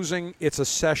and schmoozing, it's a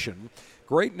session.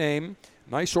 Great name,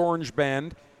 nice orange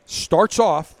band. Starts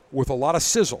off with a lot of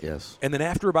sizzle. Yes. And then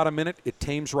after about a minute, it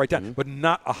tames right down. Mm-hmm. But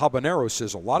not a habanero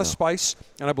sizzle. A lot of spice.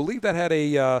 And I believe that had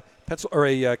a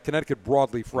Connecticut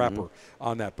broadleaf wrapper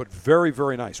on that. But very,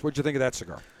 very nice. What did you think of that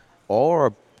cigar?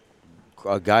 All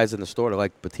our guys in the store that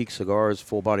like boutique cigars,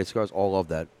 full-body cigars, all love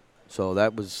that. So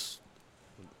that was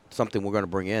something we're going to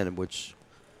bring in, which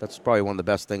that's probably one of the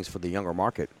best things for the younger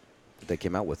market that they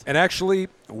came out with. And actually,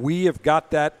 we have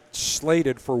got that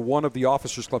slated for one of the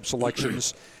Officers Club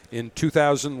selections in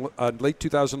late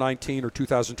 2019 or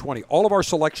 2020. All of our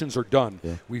selections are done.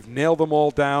 Yeah. We've nailed them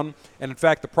all down. And, in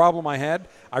fact, the problem I had,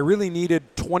 I really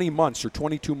needed 20 months or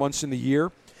 22 months in the year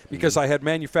because I had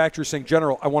manufacturers saying,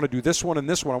 General, I want to do this one and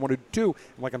this one. I want to do two.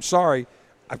 I'm like, I'm sorry.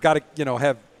 I've got to,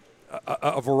 have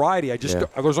a variety.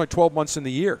 There's only 12 months in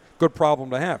the year. Good problem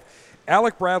to have.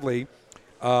 Alec Bradley,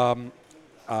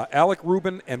 Alec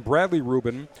Rubin and Bradley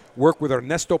Rubin work with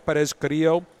Ernesto Perez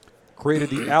Carrillo, created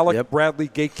the Alec Bradley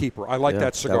Gatekeeper. I like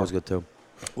that cigar. That was good, too.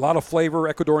 A lot of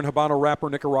flavor, Ecuadorian Habano wrapper,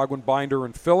 Nicaraguan binder,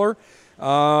 and filler.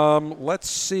 Let's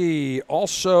see.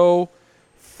 Also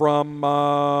from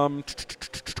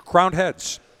Crowned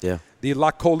Heads. Yeah. The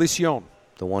La Colisión.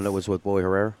 The one that was with Boy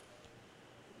Herrera?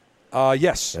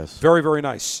 Yes. Very, very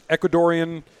nice.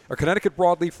 Connecticut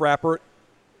broadleaf wrapper,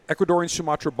 Ecuadorian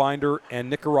Sumatra binder, and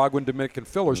Nicaraguan Dominican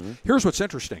fillers. Mm-hmm. Here's what's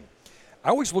interesting. I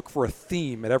always look for a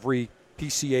theme at every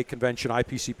PCA convention,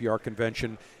 IPCPR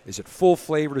convention. Is it full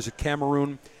flavored? Is it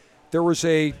Cameroon? There was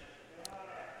a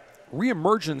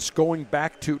reemergence going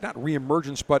back to, not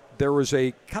reemergence, but there was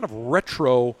a kind of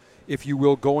retro if you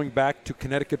will, going back to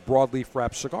Connecticut broadleaf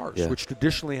wrapped cigars, which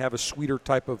traditionally have a sweeter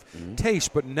type of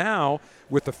taste. But now,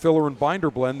 with the filler and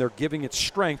binder blend, they're giving it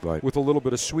strength with a little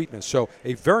bit of sweetness. So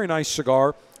a very nice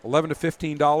cigar, $11 to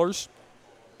 $15.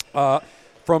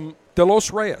 From De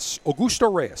Los Reyes,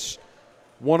 Augusto Reyes,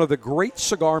 one of the great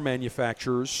cigar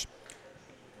manufacturers,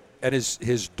 and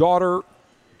his daughter,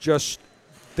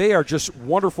 they are just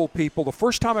wonderful people. The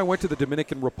first time I went to the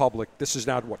Dominican Republic, this is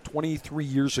now, 23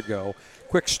 years ago.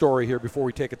 Quick story here before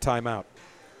we take a timeout.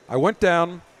 I went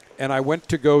down, and I went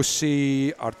to go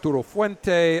see Arturo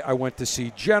Fuente. I went to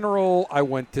see General. I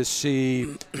went to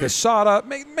see Quesada,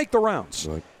 make the rounds.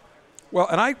 Right. Well,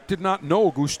 and I did not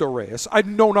know Augusto Reyes. I'd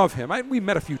known of him. We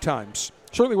met a few times.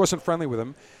 Certainly wasn't friendly with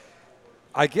him.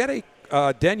 I get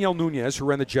Daniel Nunez, who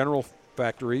ran the General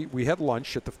factory. We had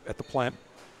lunch at the plant.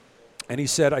 And he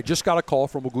said, I just got a call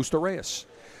from Augusto Reyes.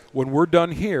 When we're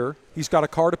done here, he's got a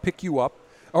car to pick you up.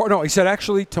 Oh, no, he said,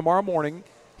 actually, tomorrow morning,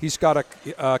 he's got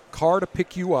a car to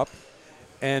pick you up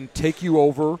and take you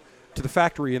over to the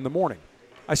factory in the morning.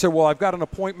 I said, well, I've got an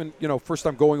appointment. First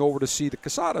I'm going over to see the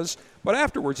Quesadas, but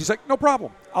afterwards, he's like, no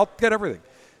problem. I'll get everything.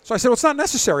 So I said, well, it's not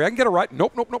necessary. I can get a ride.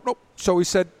 Nope. So he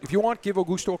said, if you want, give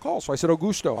Augusto a call. So I said,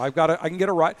 Augusto, I can get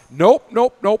a ride. Nope.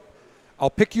 I'll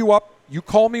pick you up. You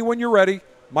call me when you're ready.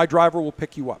 My driver will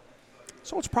pick you up.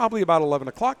 So it's probably about 11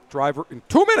 o'clock. Driver, in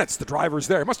 2 minutes, the driver's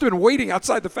there. He must have been waiting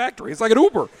outside the factory. It's like an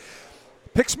Uber.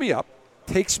 Picks me up,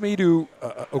 takes me to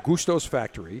Augusto's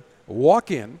factory,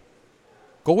 walk in,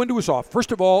 go into his office.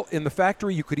 First of all, in the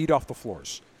factory, you could eat off the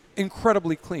floors.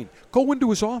 Incredibly clean. Go into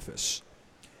his office,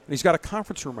 and he's got a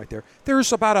conference room right there.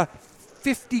 There's about a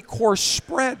 50-course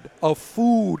spread of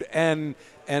food and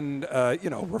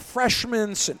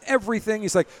refreshments and everything.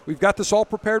 He's like, we've got this all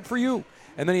prepared for you.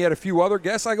 And then he had a few other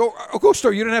guests. I go,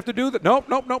 Augusto, you didn't have to do that.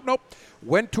 Nope.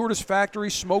 Went, toured his factory,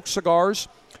 smoked cigars,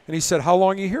 and he said, how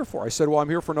long are you here for? I said, well, I'm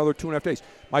here for another 2.5 days.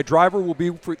 My driver will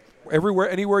be for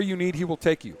anywhere you need, he will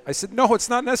take you. I said, no, it's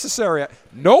not necessary.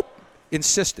 Nope.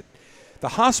 Insisted. The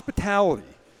hospitality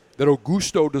that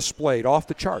Augusto displayed, off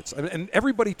the charts. And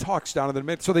everybody talks down in the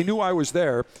mid, so they knew I was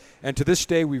there. And to this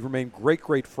day, we've remained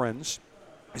great friends.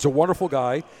 He's a wonderful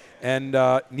guy. And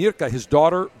Nirka, his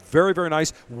daughter, very, very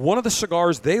nice. One of the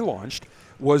cigars they launched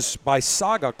was by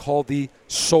Saga called the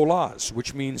Solaz,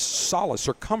 which means solace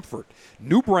or comfort.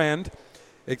 New brand.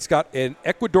 It's got an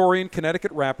Ecuadorian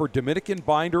Connecticut wrapper, Dominican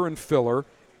binder and filler.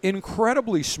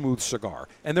 Incredibly smooth cigar.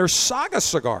 And their Saga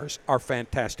cigars are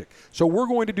fantastic. So we're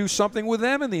going to do something with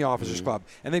them in the Officers Club.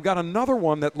 And they've got another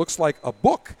one that looks like a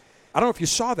book. I don't know if you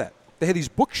saw that. They had these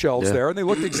bookshelves there, and they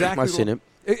looked exactly. I've seen it.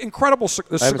 Incredible.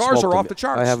 The cigars are off the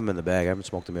charts. I have them in the bag. I haven't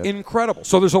smoked them yet. Incredible.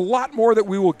 So there's a lot more that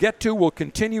we will get to. We'll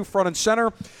continue front and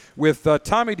center with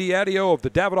Tommy Diadio of the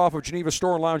Davidoff of Geneva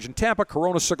Store and Lounge in Tampa,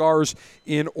 Corona Cigars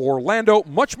in Orlando.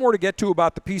 Much more to get to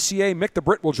about the PCA. Mick the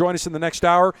Brit will join us in the next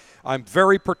hour. I'm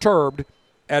very perturbed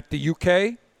at the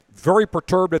UK, very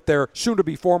perturbed at their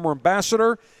soon-to-be former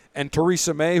ambassador, and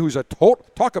Theresa May, who's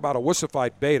talk about a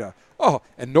wussified beta. Oh,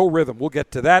 and no rhythm. We'll get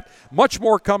to that. Much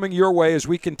more coming your way as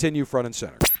we continue front and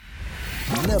center.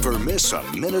 Never miss a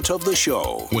minute of the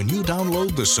show when you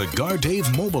download the Cigar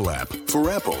Dave mobile app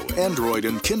for Apple, Android,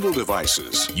 and Kindle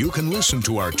devices. You can listen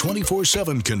to our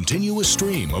 24/7 continuous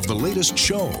stream of the latest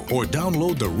show or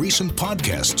download the recent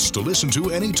podcasts to listen to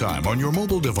anytime on your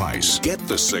mobile device. Get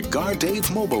the Cigar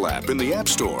Dave mobile app in the App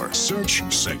Store. Search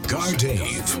Cigar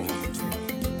Dave.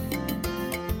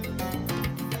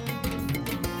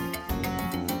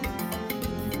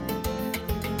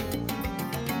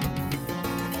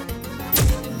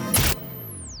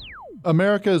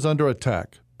 America is under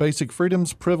attack. Basic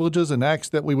freedoms, privileges, and acts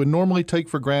that we would normally take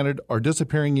for granted are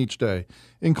disappearing each day,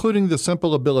 including the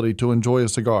simple ability to enjoy a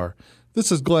cigar.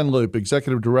 This is Glenn Loop,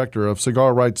 Executive Director of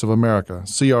Cigar Rights of America,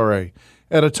 CRA.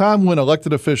 At a time when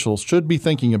elected officials should be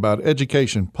thinking about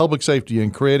education, public safety,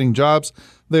 and creating jobs,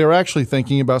 they are actually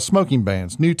thinking about smoking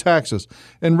bans, new taxes,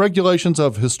 and regulations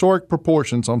of historic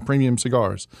proportions on premium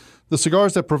cigars. The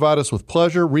cigars that provide us with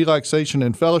pleasure, relaxation,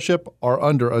 and fellowship are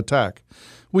under attack.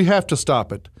 We have to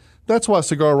stop it. That's why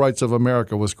Cigar Rights of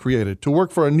America was created, to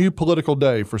work for a new political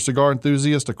day for cigar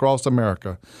enthusiasts across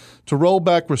America, to roll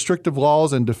back restrictive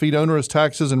laws and defeat onerous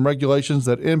taxes and regulations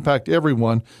that impact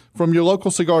everyone from your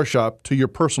local cigar shop to your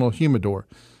personal humidor.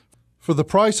 For the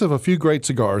price of a few great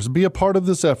cigars, be a part of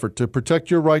this effort to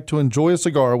protect your right to enjoy a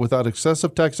cigar without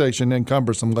excessive taxation and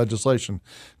cumbersome legislation.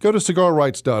 Go to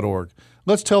cigarrights.org.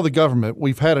 Let's tell the government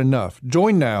we've had enough.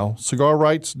 Join now,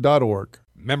 cigarrights.org.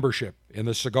 Membership in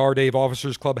the Cigar Dave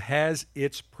Officers Club has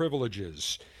its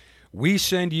privileges. We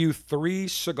send you 3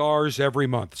 cigars every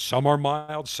month. Some are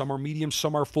mild, some are medium,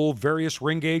 some are full, various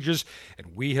ring gauges,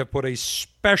 and we have put a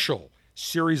special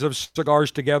series of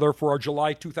cigars together for our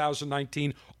July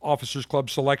 2019 Officers Club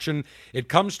selection. It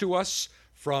comes to us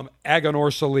from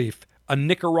Aganorsa Leaf, a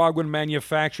Nicaraguan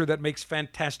manufacturer that makes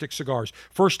fantastic cigars.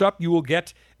 First up, you will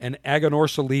get an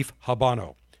Aganorsa Leaf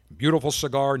Habano. Beautiful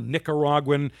cigar,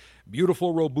 Nicaraguan,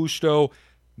 beautiful Robusto,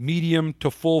 medium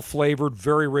to full flavored,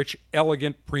 very rich,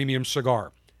 elegant, premium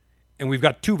cigar. And we've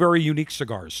got 2 very unique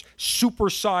cigars.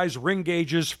 Super-sized ring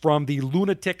gauges from the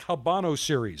Lunatic Habano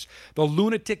series. The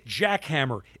Lunatic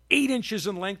Jackhammer, 8 inches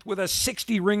in length with a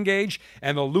 60 ring gauge.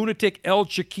 And the Lunatic El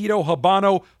Chiquito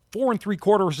Habano, 4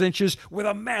 3/4 inches with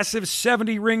a massive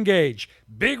 70 ring gauge.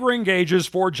 Big ring gauges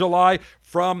for July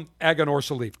from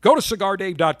Aganorsa Leaf. Go to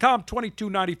CigarDave.com,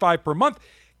 $22.95 per month.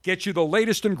 Get you the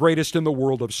latest and greatest in the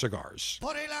world of cigars.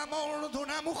 Por el amor de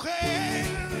una mujer.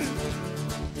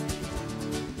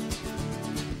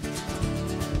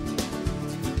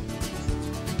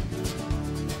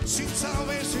 Sin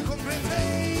saber si comprender.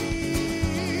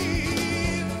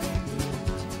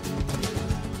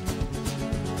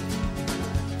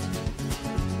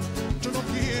 Yo no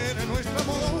quiero nuestro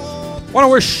amor. Want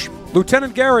to wish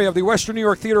Lieutenant Gary of the Western New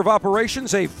York Theater of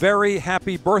Operations a very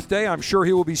happy birthday. I'm sure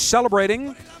he will be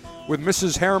celebrating with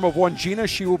Mrs. Harem of One Gina.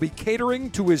 She will be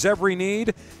catering to his every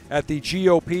need at the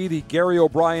GOP, the Gary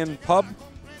O'Brien Pub,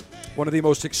 one of the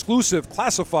most exclusive,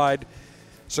 classified,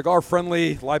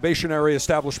 cigar-friendly libationary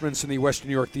establishments in the Western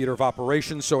New York Theater of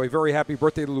Operations. So a very happy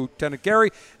birthday to Lieutenant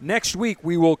Gary. Next week,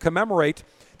 we will commemorate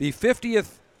the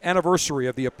 50th anniversary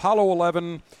of the Apollo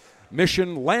 11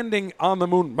 mission landing on the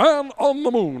moon. Man on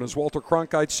the moon, as Walter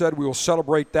Cronkite said. We will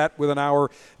celebrate that with an hour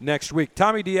next week.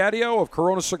 Tommy Diadio of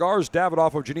Corona Cigars,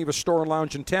 Davidoff of Geneva Store and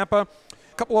Lounge in Tampa.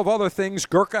 A couple of other things.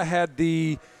 Gurkha had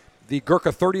the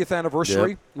Gurkha 30th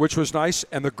anniversary, which was nice,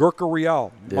 and the Gurkha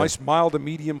Real, nice mild to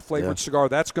medium flavored cigar.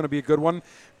 That's going to be a good one.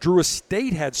 Drew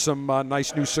Estate had some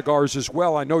nice new cigars as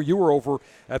well. I know you were over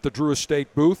at the Drew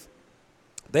Estate booth.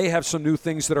 They have some new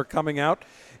things that are coming out,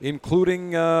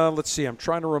 including, let's see, I'm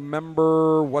trying to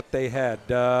remember what they had.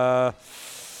 It'll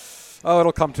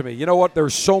come to me. You know what?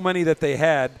 There's so many that they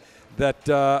had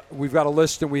that we've got a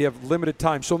list and we have limited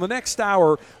time. So in the next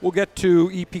hour, we'll get to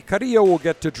E.P. Carrillo, we'll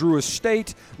get to Drew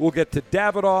Estate, we'll get to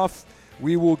Davidoff,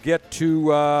 we will get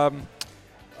to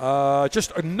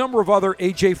just a number of other,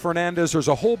 A.J. Fernandez. There's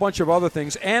a whole bunch of other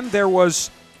things. And there was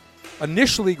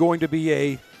initially going to be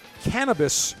a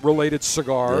cannabis-related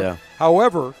cigar. Yeah.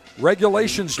 However,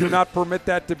 regulations do not permit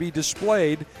that to be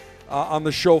displayed on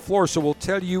the show floor, so we'll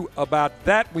tell you about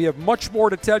that. We have much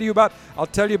more to tell you about. I'll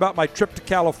tell you about my trip to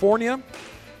California,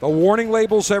 the warning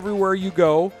labels everywhere you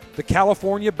go, the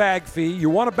California bag fee. You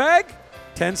want a bag?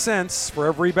 10 cents for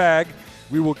every bag.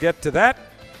 We will get to that.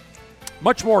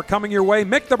 Much more coming your way.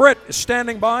 Mick the Brit is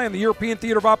standing by in the European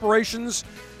Theater of Operations.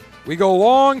 We go a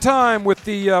long time with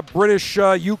the British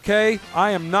UK.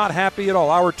 I am not happy at all.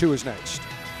 Hour 2 is next.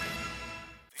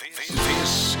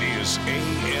 This is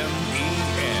AMEN,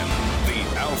 the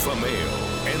Alpha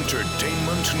Male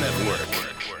Entertainment Network.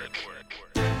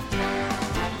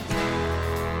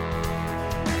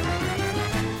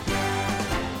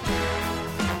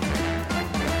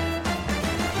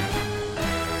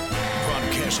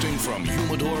 Broadcasting from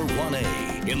Humidor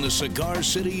 1A in the cigar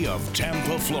city of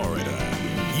Tampa, Florida.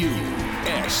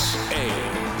 USA.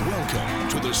 Welcome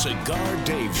to the Cigar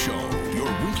Dave Show,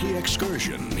 your weekly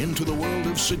excursion into the world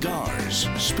of cigars,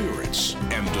 spirits,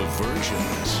 and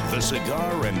diversions. The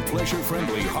cigar and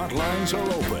pleasure-friendly hotlines are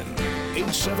open.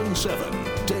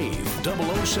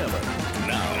 877-DAVE-007.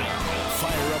 Now,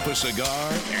 fire up a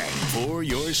cigar and pour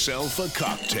yourself a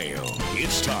cocktail.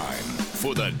 It's time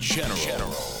for the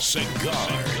General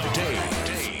Cigar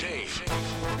Dave.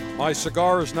 My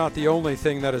cigar is not the only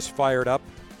thing that is fired up.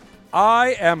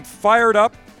 I am fired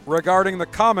up regarding the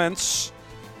comments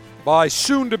by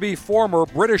soon-to-be former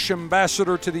British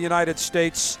ambassador to the United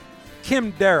States,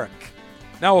 Kim Darroch.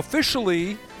 Now,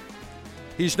 officially,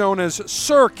 he's known as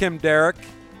Sir Kim Darroch.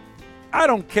 I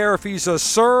don't care if he's a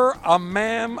sir, a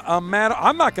ma'am, a madam.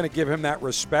 I'm not going to give him that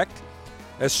respect,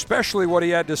 especially what he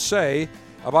had to say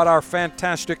about our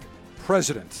fantastic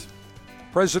president.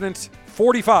 President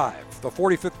 45, the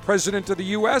 45th president of the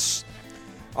U.S.,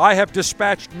 I have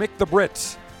dispatched Mick the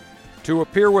Brit to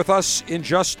appear with us in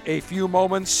just a few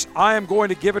moments. I am going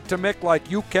to give it to Mick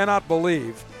like you cannot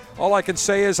believe. All I can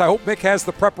say is I hope Mick has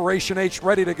the Preparation H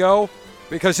ready to go,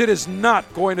 because it is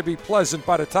not going to be pleasant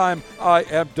by the time I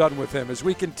am done with him. As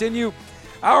we continue,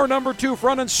 our number 2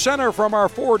 front and center from our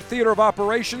Ford Theater of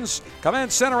Operations,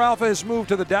 Command Center Alpha has moved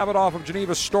to the Davidoff of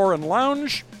Geneva Store and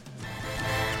Lounge.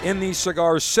 in the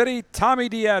Cigar City. Tommy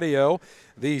Diadio,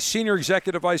 the Senior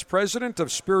Executive Vice President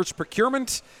of Spirits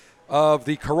Procurement of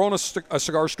the Corona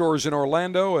Cigar Stores in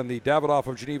Orlando and the Davidoff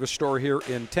of Geneva store here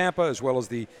in Tampa, as well as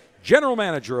the General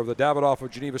Manager of the Davidoff of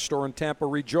Geneva store in Tampa,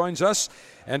 rejoins us.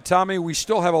 And Tommy, we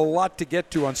still have a lot to get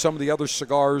to on some of the other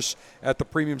cigars at the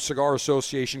Premium Cigar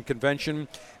Association convention.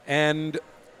 And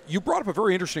you brought up a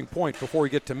very interesting point before we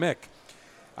get to Mick.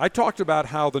 I talked about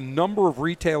how the number of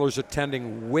retailers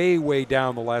attending way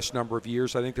down the last number of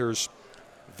years. I think there's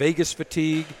Vegas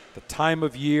fatigue, the time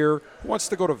of year. Who wants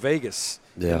to go to Vegas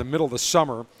in the middle of the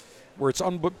summer where it's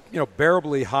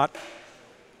bearably hot?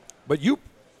 But you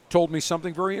told me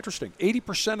something very interesting.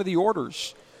 80% of the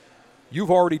orders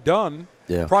you've already done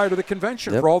prior to the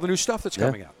convention for all the new stuff that's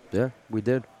coming out. Yeah, we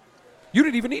did. You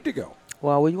didn't even need to go.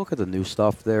 Well, we look at the new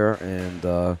stuff there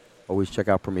and always check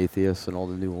out Prometheus and all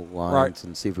the new lines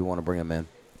and see if we want to bring them in.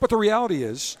 But the reality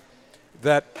is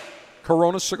that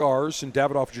Corona Cigars and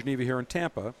Davidoff Geneva here in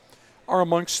Tampa are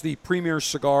amongst the premier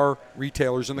cigar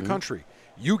retailers in the country.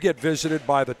 You get visited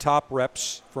by the top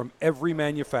reps from every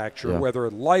manufacturer, whether a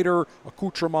lighter,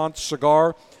 accoutrement,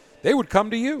 cigar. They would come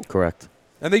to you. Correct.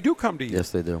 And they do come to you.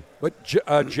 Yes, they do. But Jeff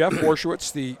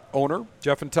Borshowitz, the owner,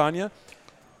 Jeff and Tanya,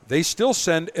 they still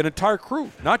send an entire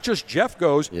crew. Not just Jeff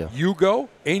goes, you go,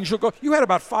 Angel go. You had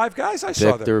about 5 guys I saw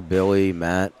there. Victor, Billy,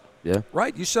 Matt. Yeah.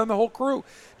 Right. You send the whole crew.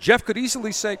 Jeff could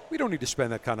easily say, we don't need to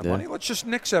spend that kind of money. Let's just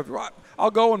nix everyone.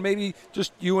 I'll go and maybe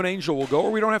just you and Angel will go,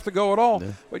 or we don't have to go at all.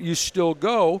 Yeah. But you still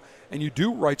go, and you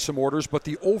do write some orders, but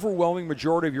the overwhelming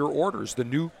majority of your orders, the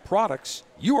new products,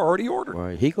 you already ordered.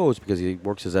 Right. He goes because he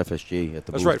works as FSG at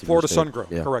the That's right, Florida Sun-Grown,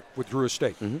 correct, with Drew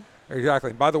Estate. Exactly.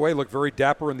 And by the way, looked very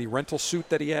dapper in the rental suit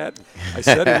that he had. I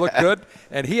said he looked good.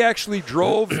 And he actually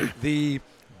drove the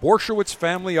Borshowitz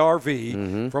family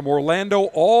RV from Orlando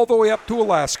all the way up to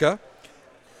Alaska.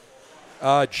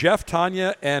 Jeff,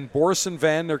 Tanya, and Boris and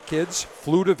Van, their kids,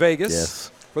 flew to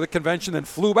Vegas for the convention, then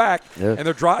flew back. And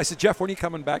they're I said, Jeff, when are you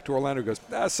coming back to Orlando? He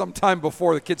goes, sometime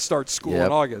before the kids start school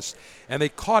in August. And they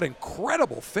caught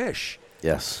incredible fish.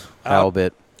 Yes,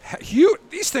 halibut. Huge.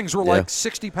 These things were like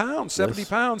 60 pounds, 70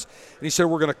 pounds. And he said,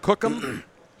 we're going to cook them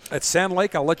at Sand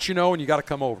Lake. I'll let you know, and you got to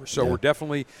come over. So we're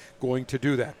definitely going to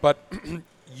do that. But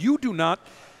you do not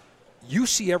 – you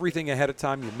see everything ahead of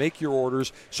time. You make your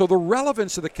orders. So the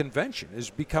relevance of the convention is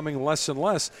becoming less and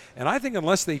less. And I think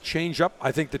unless they change up,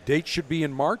 I think the date should be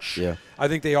in March. Yeah. I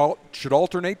think they all should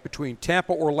alternate between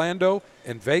Tampa, Orlando,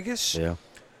 and Vegas. Yeah.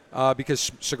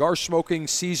 Because cigar smoking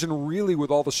season really with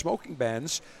all the smoking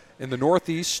bans in the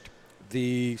Northeast,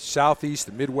 the Southeast,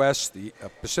 the Midwest, the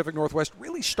Pacific Northwest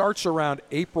really starts around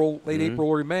April, late April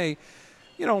or May.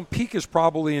 You know, and peak is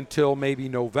probably until maybe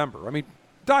November. I mean,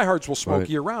 diehards will smoke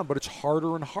year-round, but it's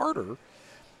harder and harder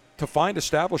to find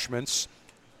establishments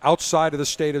outside of the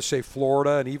state of, say,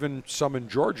 Florida and even some in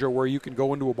Georgia where you can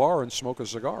go into a bar and smoke a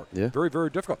cigar. Yeah. Very, very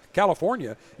difficult.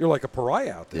 California, you're like a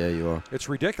pariah out there. Yeah, you are. It's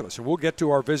ridiculous. And we'll get to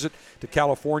our visit to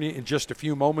California in just a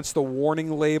few moments. The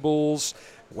warning labels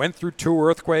went through 2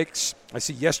 earthquakes. I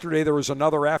see yesterday there was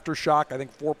another aftershock, I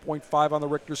think 4.5 on the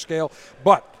Richter scale.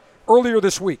 But earlier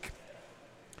this week,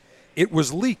 it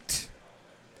was leaked.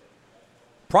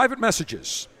 Private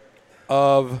messages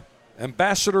of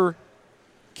Ambassador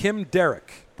Kim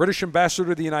Derrick, British ambassador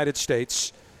to the United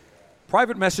States,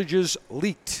 private messages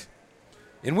leaked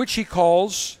in which he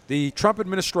calls the Trump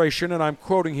administration, and I'm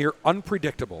quoting here,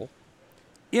 unpredictable,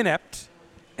 inept,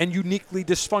 and uniquely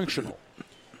dysfunctional.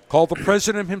 Called the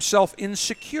president himself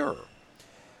insecure.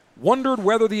 Wondered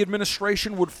whether the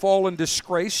administration would fall in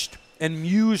disgrace and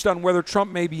mused on whether Trump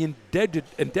may be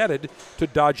indebted to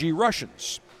dodgy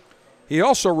Russians. He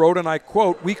also wrote, and I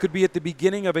quote, we could be at the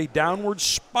beginning of a downward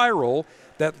spiral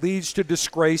that leads to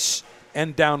disgrace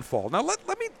and downfall. Now,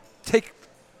 let me take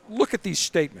a look at these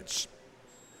statements.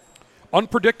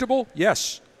 Unpredictable?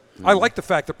 Yes. I like the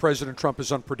fact that President Trump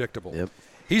is unpredictable. Yep.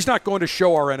 He's not going to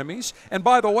show our enemies. And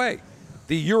by the way,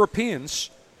 the Europeans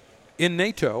in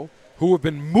NATO who have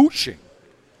been mooching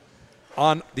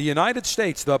on the United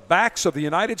States, the backs of the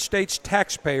United States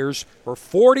taxpayers for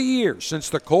 40 years since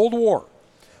the Cold War,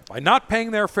 by not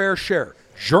paying their fair share.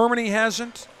 Germany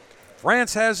hasn't.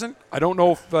 France hasn't. I don't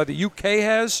know if the UK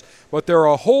has, but there are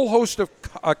a whole host of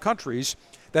countries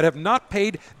that have not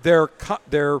paid their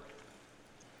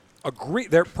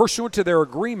pursuant to their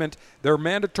agreement, their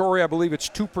mandatory, I believe it's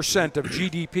 2% of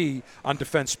GDP on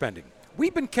defense spending.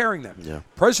 We've been carrying them. Yeah.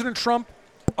 President Trump,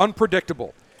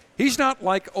 unpredictable. He's not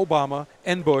like Obama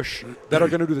and Bush that are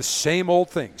going to do the same old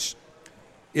things.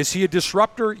 Is he a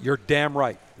disruptor? You're damn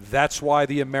right. That's why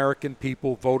the American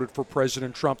people voted for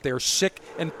President Trump. They are sick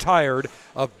and tired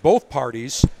of both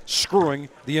parties screwing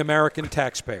the American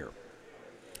taxpayer.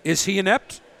 Is he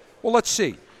inept? Well, let's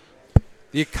see.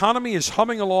 The economy is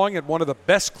humming along at one of the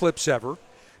best clips ever.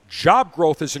 Job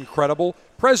growth is incredible.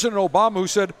 President Obama, who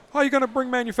said, how are you going to bring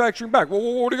manufacturing back? Well,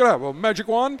 what are you going to have, a magic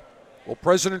wand? Well,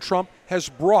 President Trump has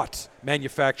brought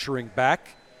manufacturing back.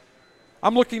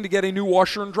 I'm looking to get a new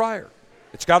washer and dryer.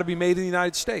 It's got to be made in the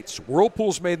United States.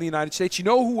 Whirlpool's made in the United States. You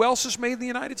know who else is made in the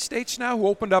United States now, who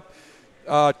opened up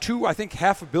two, I think,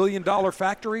 $500 million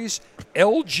factories?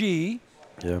 LG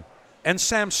and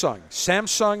Samsung.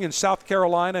 Samsung in South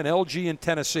Carolina and LG in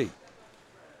Tennessee.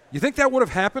 You think that would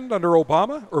have happened under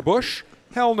Obama or Bush?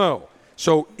 Hell no.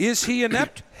 So is he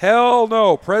inept? Hell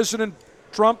no. President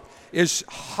Trump is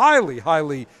highly,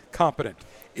 highly competent.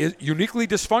 Is uniquely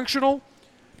dysfunctional?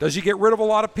 Does he get rid of a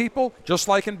lot of people? Just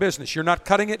like in business. You're not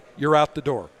cutting it, you're out the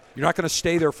door. You're not going to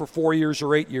stay there for 4 years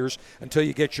or 8 years until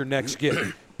you get your next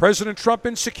gig. President Trump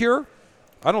insecure?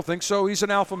 I don't think so. He's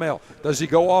an alpha male. Does he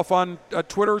go off on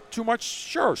Twitter too much?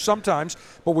 Sure, sometimes.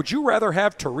 But would you rather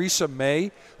have Theresa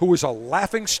May, who is a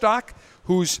laughingstock,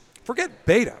 who's, forget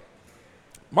beta.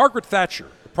 Margaret Thatcher,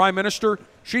 the prime minister,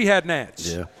 she had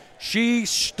nads. Yeah. She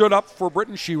stood up for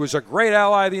Britain. She was a great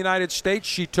ally of the United States.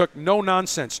 She took no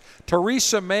nonsense.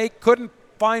 Theresa May couldn't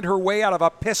find her way out of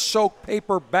a piss-soaked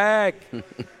paper bag.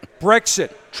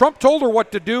 Brexit. Trump told her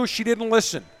what to do. She didn't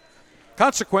listen.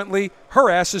 Consequently, her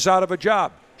ass is out of a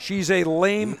job. She's a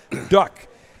lame duck.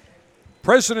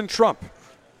 President Trump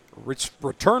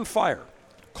returned fire,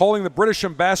 calling the British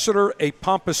ambassador a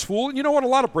pompous fool. And you know what? A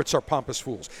lot of Brits are pompous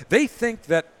fools. They think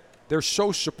that they're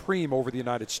so supreme over the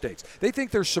United States. They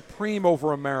think they're supreme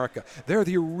over America. They're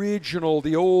the original,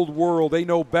 the old world. They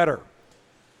know better.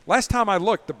 Last time I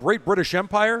looked, the Great British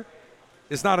Empire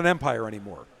is not an empire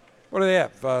anymore. What do they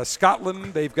have?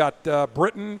 Scotland. They've got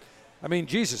Britain. I mean,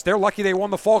 Jesus, they're lucky they won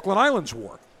the Falkland Islands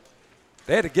War.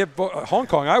 They had to give Hong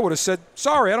Kong. I would have said,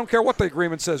 sorry, I don't care what the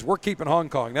agreement says. We're keeping Hong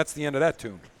Kong. That's the end of that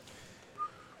tune.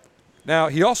 Now,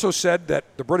 he also said that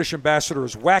the British ambassador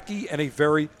is wacky and a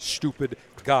very stupid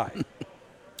guy.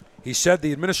 He said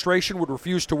the administration would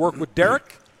refuse to work with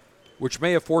Derek, which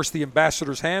may have forced the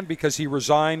ambassador's hand because he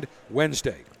resigned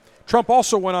Wednesday. Trump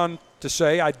also went on to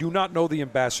say, I do not know the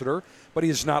ambassador, but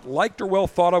he is not liked or well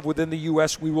thought of within the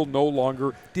U.S. We will no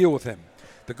longer deal with him.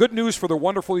 The good news for the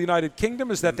wonderful United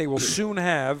Kingdom is that they will soon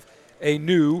have a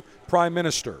new prime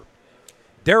minister.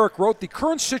 Derek wrote, the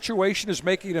current situation is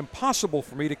making it impossible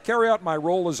for me to carry out my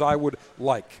role as I would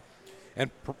like.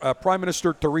 And Prime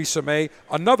Minister Theresa May,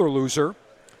 another loser,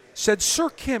 said Sir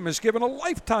Kim has given a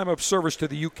lifetime of service to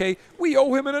the UK. We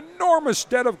owe him an enormous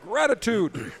debt of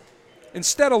gratitude.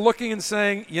 Instead of looking and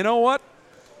saying, you know what?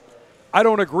 I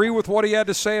don't agree with what he had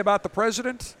to say about the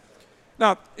president.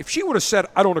 Now, if she would have said,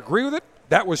 I don't agree with it,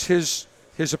 that was his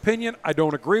opinion. I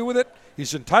don't agree with it.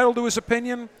 He's entitled to his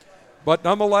opinion. But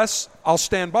nonetheless, I'll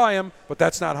stand by him, but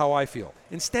that's not how I feel.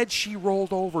 Instead, she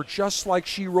rolled over just like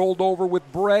she rolled over with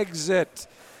Brexit.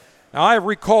 Now, I have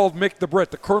recalled Mick the Brit,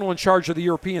 the colonel in charge of the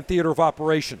European Theater of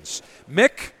Operations.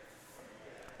 Mick,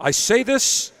 I say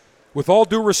this with all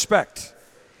due respect.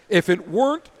 If it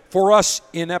weren't for us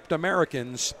inept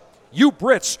Americans, you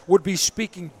Brits would be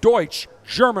speaking Deutsch,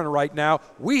 German right now.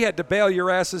 We had to bail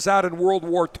your asses out in World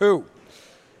War II.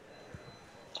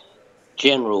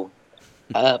 General,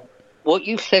 what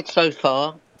you've said so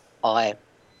far, I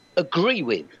agree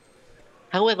with.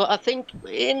 However, I think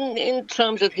in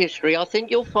terms of history, I think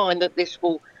you'll find that this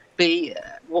will be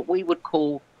what we would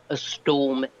call a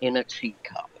storm in a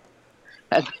teacup.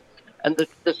 And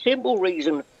the simple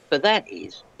reason for that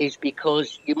is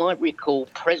because you might recall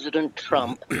President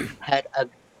Trump had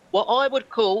what I would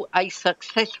call a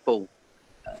successful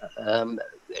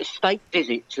state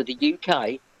visit to the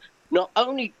UK. Not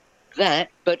only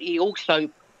that, but he also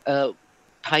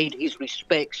paid his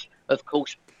respects, of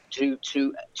course, to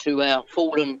our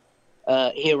fallen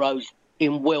heroes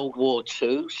in World War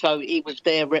II. So he was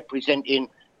there representing,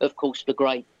 of course, the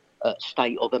great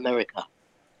state of America.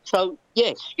 So,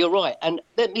 yes, you're right. And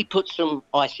let me put some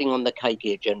icing on the cake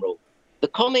here, General. The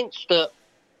comments that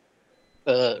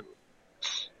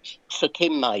Sir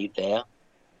Kim made there,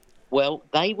 well,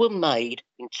 they were made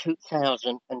in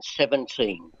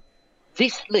 2017.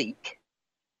 This leak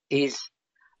is,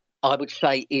 I would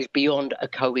say, is beyond a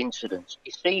coincidence.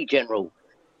 You see, General,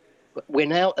 we're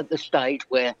now at the stage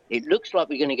where it looks like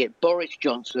we're going to get Boris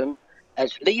Johnson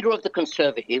as leader of the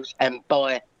Conservatives, and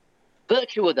by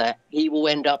virtue of that, he will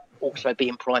end up also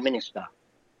being Prime Minister.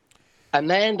 A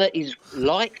man that is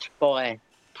liked by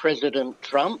President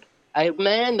Trump, a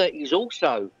man that is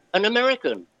also an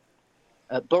American.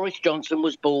 Boris Johnson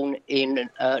was born in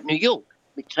New York,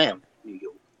 Midtown, New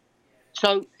York.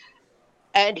 So,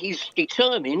 and he's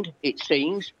determined, it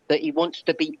seems, that he wants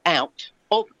to be out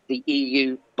of the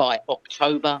EU by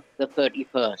October the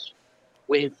 31st,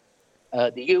 with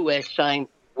the US saying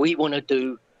we want to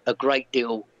do a great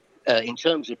deal in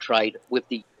terms of trade with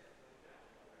the...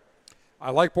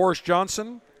 I like Boris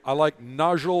Johnson. I like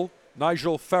Nigel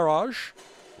Farage.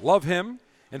 Love him.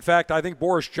 In fact, I think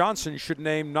Boris Johnson should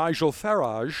name Nigel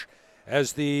Farage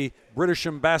as the British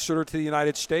ambassador to the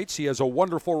United States. He has a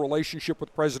wonderful relationship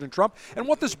with President Trump. And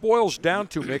what this boils down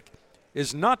to, Mick,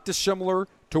 is not dissimilar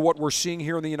to what we're seeing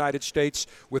here in the United States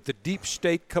with the deep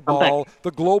state cabal,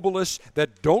 the globalists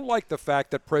that don't like the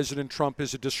fact that President Trump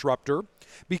is a disruptor,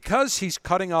 because he's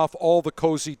cutting off all the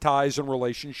cozy ties and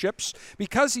relationships,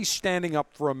 because he's standing up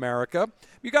for America.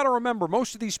 You got to remember,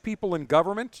 most of these people in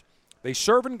government, they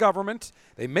serve in government,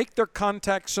 they make their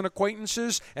contacts and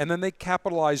acquaintances, and then they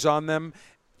capitalize on them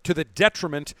to the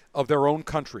detriment of their own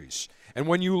countries. And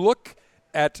when you look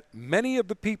at many of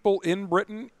the people in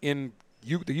Britain, in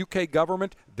the UK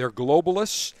government, they're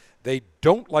globalists. They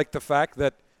don't like the fact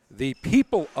that the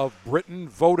people of Britain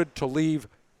voted to leave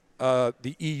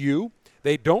the EU.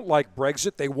 They don't like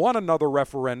Brexit. They want another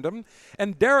referendum.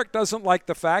 And Derek doesn't like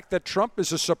the fact that Trump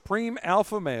is a supreme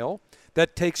alpha male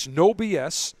that takes no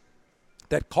BS,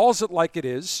 that calls it like it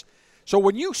is. So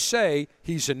when you say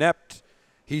he's inept,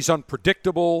 he's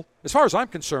unpredictable, as far as I'm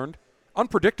concerned,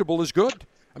 unpredictable is good.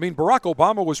 I mean, Barack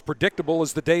Obama was predictable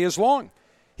as the day is long.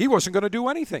 He wasn't going to do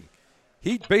anything.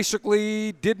 He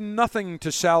basically did nothing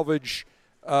to salvage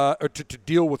or to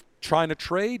deal with China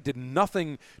trade, did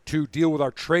nothing to deal with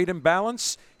our trade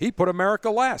imbalance. He put America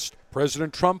last.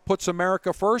 President Trump puts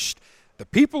America first. The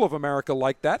people of America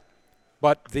like that,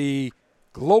 but the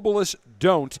globalists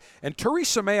don't. And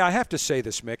Theresa May, I have to say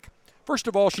this, Mick. First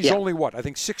of all, she's only, I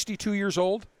think 62 years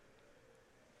old?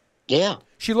 Yeah.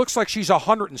 She looks like she's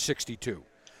 162.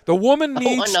 The woman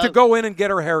needs to go in and get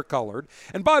her hair colored.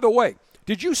 And by the way,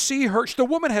 did you see her? The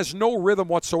woman has no rhythm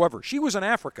whatsoever. She was in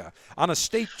Africa on a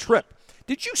state trip.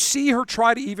 Did you see her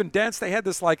try to even dance? They had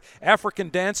this like African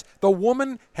dance. The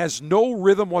woman has no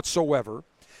rhythm whatsoever.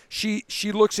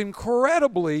 She looks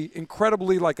incredibly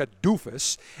like a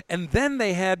doofus. And then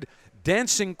they had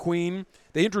Dancing Queen.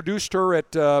 They introduced her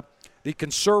at the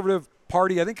Conservative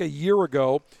Party, I think a year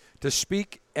ago, to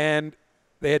speak, and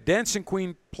they had Dancing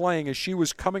Queen playing as she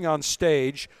was coming on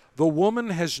stage. The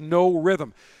woman has no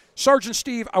rhythm. Sergeant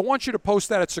Steve, I want you to post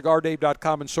that at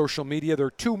CigarDave.com and social media. There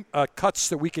are two cuts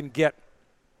that we can get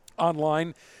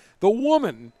online. The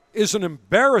woman is an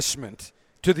embarrassment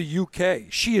to the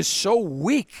UK. She is so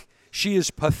weak. She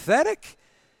is pathetic.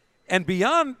 And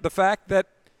beyond the fact that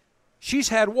she's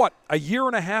had, a year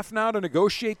and a half now to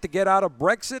negotiate to get out of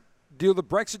Brexit, deal with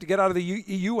Brexit to get out of the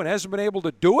EU, and hasn't been able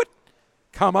to do it?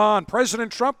 Come on. President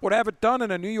Trump would have it done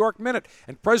in a New York minute.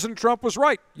 And President Trump was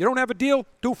right. You don't have a deal?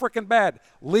 Too frickin' bad.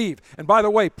 Leave. And by the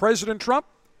way, President Trump,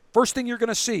 first thing you're going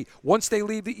to see, once they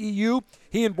leave the EU,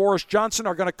 he and Boris Johnson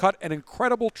are going to cut an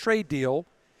incredible trade deal,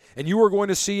 and you are going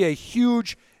to see a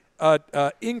huge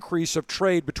increase of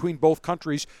trade between both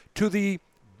countries to the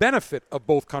benefit of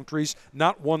both countries,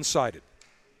 not one-sided.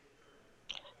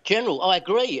 General, I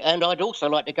agree, and I'd also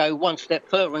like to go one step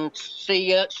further and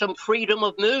see some freedom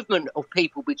of movement of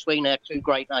people between our two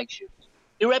great nations.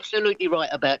 You're absolutely right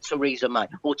about Theresa May,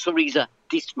 or Theresa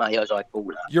Dismay, as I call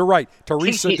her. You're right,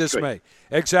 Theresa Dismay.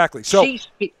 Exactly. So she's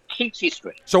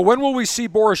history. So when will we see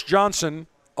Boris Johnson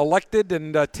elected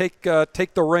and take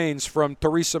the reins from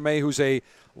Theresa May, who's a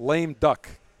lame duck?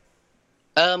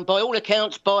 By all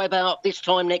accounts, by about this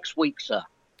time next week, sir.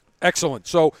 Excellent.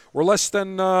 So we're less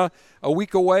than a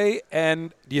week away,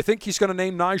 and do you think he's going to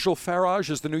name Nigel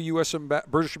Farage as the new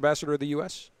British ambassador of the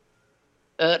U.S.?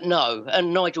 No,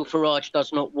 and Nigel Farage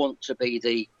does not want to be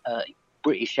the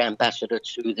British ambassador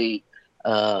to the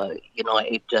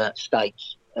United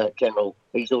States, General.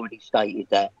 He's already stated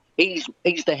that. He's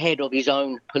the head of his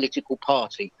own political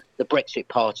party, the Brexit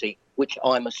Party, which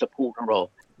I'm a supporter of.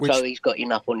 So he's got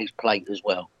enough on his plate as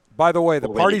well. By the way, the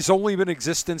party's only been in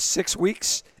existence 6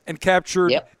 weeks and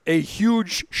captured a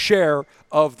huge share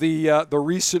of the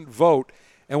recent vote.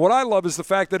 And what I love is the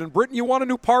fact that in Britain, you want a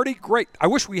new party? Great. I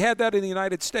wish we had that in the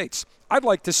United States. I'd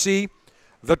like to see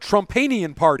the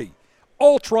Trumpanian party.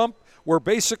 All Trump, where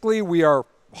basically we are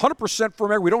 100% for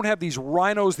America. We don't have these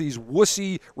rhinos, these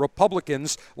wussy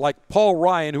Republicans like Paul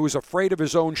Ryan, who is afraid of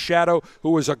his own shadow,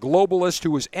 who is a globalist,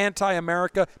 who is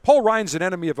anti-America. Paul Ryan's an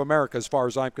enemy of America as far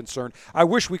as I'm concerned. I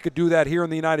wish we could do that here in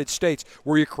the United States,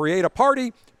 where you create a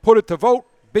party, put it to vote,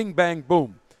 bing, bang,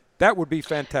 boom. That would be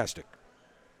fantastic.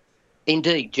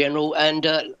 Indeed, General. And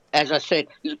as I said,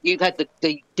 you've had the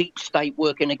deep state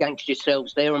working against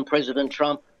yourselves there and President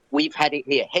Trump. We've had it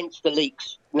here, hence the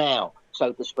leaks now,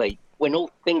 so to speak. When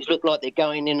all things look like they're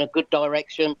going in a good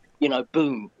direction,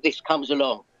 boom, this comes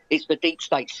along. It's the deep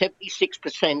state.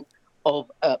 76%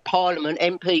 of Parliament,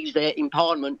 MPs there in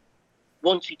Parliament,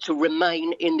 wanted to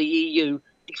remain in the EU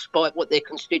despite what their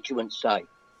constituents say.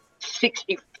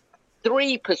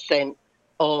 63%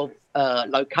 of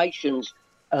locations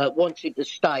wanted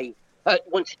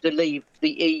to leave the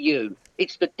EU.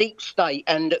 It's the deep state,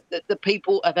 and the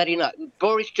people have had enough.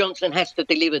 Boris Johnson has to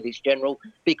deliver this, General,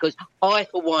 because I,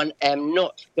 for one, am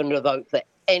not going to vote for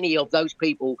any of those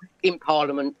people in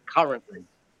Parliament currently.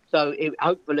 So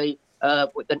hopefully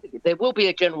there will be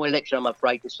a general election, I'm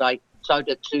afraid to say, so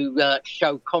that to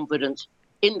show confidence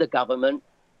in the government.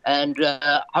 And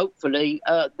hopefully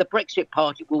the Brexit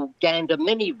Party will gander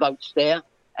many votes there.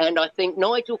 And I think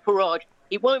Nigel Farage,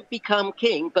 he won't become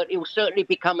king, but he'll certainly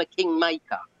become a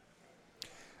kingmaker.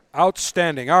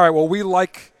 Outstanding. All right, well,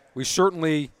 we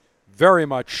certainly very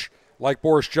much like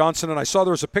Boris Johnson, and I saw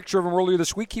there was a picture of him earlier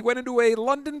this week. He went into a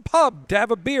London pub to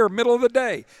have a beer middle of the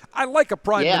day. I like a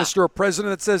prime minister or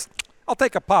president that says, I'll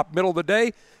take a pop middle of the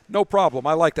day. No problem.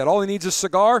 I like that. All he needs is a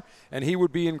cigar, and he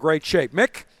would be in great shape.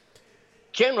 Mick?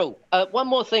 General, one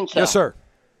more thing, sir. Yes, sir.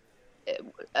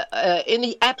 In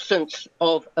the absence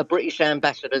of a British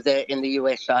ambassador there in the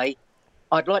USA,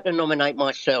 I'd like to nominate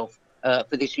myself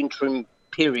for this interim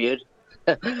period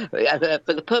for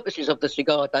the purposes of the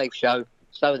Cigar Dave show,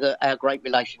 so that our great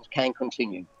relations can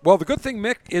continue. Well, the good thing,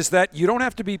 Mick, is that you don't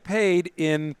have to be paid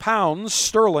in pounds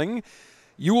sterling.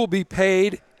 You will be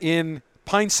paid in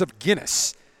pints of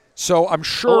Guinness. So I'm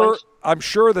sure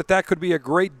that could be a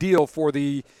great deal for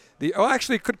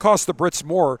actually, it could cost the Brits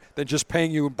more than just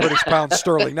paying you in British pounds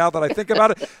sterling, now that I think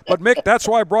about it. But, Mick, that's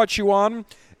why I brought you on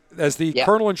as the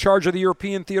colonel in charge of the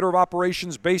European Theater of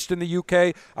Operations based in the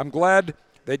UK. I'm glad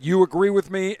that you agree with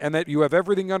me and that you have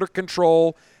everything under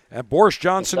control. And Boris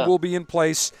Johnson will be in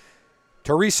place.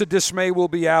 Theresa Dismay will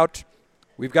be out.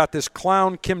 We've got this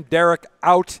clown, Kim Derrick,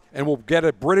 out, and we'll get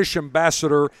a British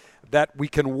ambassador that we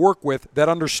can work with that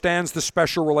understands the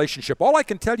special relationship. All I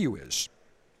can tell you is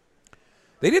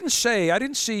I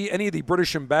didn't see any of the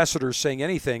British ambassadors saying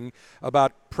anything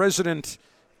about President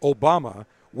Obama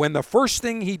when the first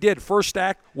thing he did, first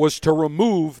act, was to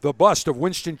remove the bust of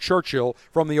Winston Churchill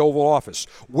from the Oval Office,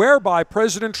 whereby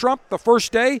President Trump, the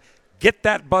first day, get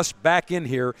that bust back in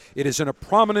here. It is in a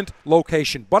prominent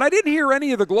location. But I didn't hear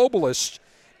any of the globalists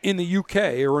in the UK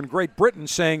or in Great Britain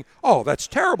saying, oh, that's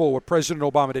terrible what President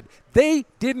Obama did. They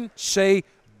didn't say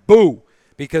boo,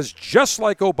 because just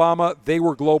like Obama, they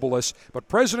were globalists. But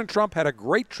President Trump had a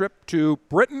great trip to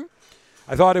Britain.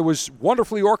 I thought it was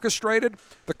wonderfully orchestrated.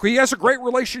 He has a great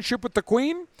relationship with the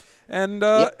Queen. And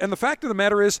the fact of the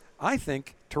matter is, I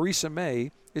think Theresa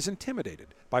May is intimidated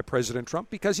by President Trump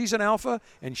because he's an alpha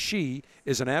and she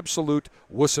is an absolute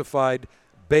wussified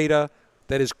beta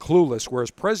that is clueless,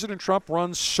 whereas President Trump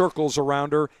runs circles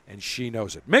around her and she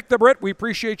knows it. Mick the Brit, we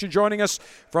appreciate you joining us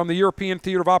from the European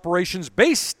Theater of Operations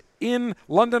based in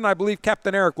London. I believe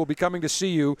Captain Eric will be coming to see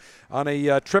you on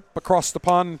a trip across the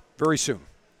pond very soon.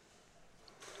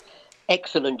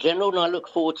 Excellent, General, and I look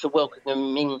forward to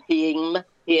welcoming him here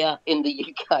in the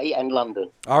UK and London.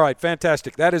 All right,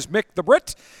 fantastic. That is Mick the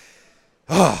Brit.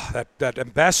 That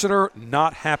ambassador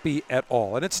not happy at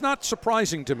all. And it's not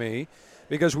surprising to me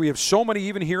because we have so many,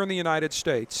 even here in the United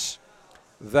States,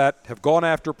 that have gone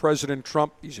after President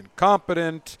Trump. He's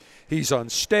incompetent, he's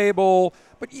unstable,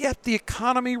 but yet the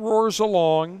economy roars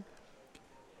along.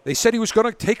 They said he was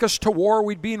going to take us to war.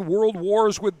 We'd be in world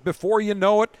wars before you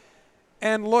know it.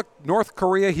 And look, North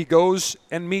Korea, he goes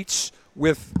and meets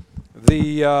with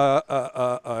the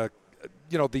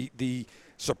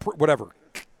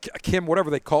Kim, whatever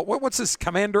they call, what's his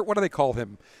commander? What do they call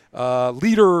him?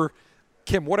 Leader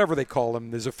Kim, whatever they call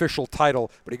him, his official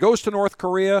title. But he goes to North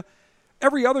Korea.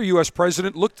 Every other U.S.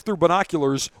 president looked through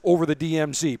binoculars over the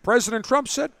DMZ. President Trump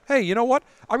said, hey, you know what?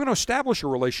 I'm going to establish a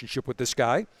relationship with this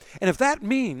guy. And if that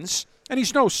means, and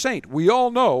he's no saint, we all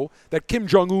know that Kim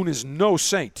Jong-un is no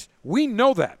saint. We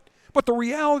know that. But the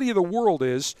reality of the world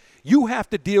is you have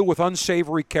to deal with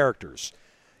unsavory characters.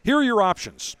 Here are your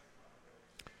options.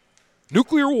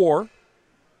 Nuclear war,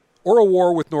 or a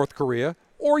war with North Korea,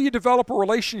 or you develop a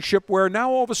relationship where now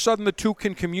all of a sudden the two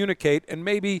can communicate and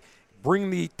maybe bring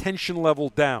the tension level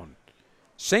down.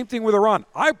 Same thing with Iran.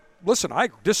 I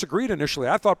disagreed initially.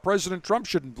 I thought President Trump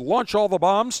should launch all the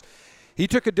bombs. He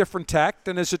took a different tact,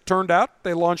 and as it turned out,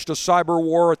 they launched a cyber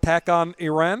war attack on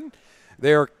Iran.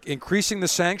 They're increasing the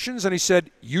sanctions, and he said,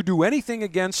 you do anything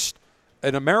against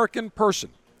an American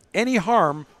person, any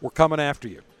harm, we're coming after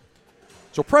you.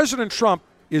 So President Trump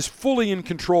is fully in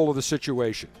control of the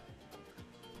situation.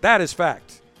 That is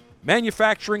fact.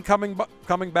 Manufacturing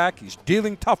coming back. He's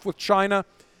dealing tough with China.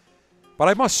 But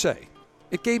I must say,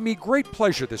 it gave me great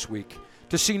pleasure this week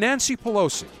to see Nancy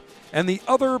Pelosi and the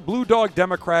other Blue Dog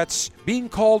Democrats being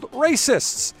called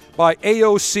racists by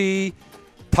AOC,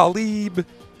 Tlaib,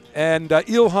 and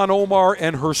Ilhan Omar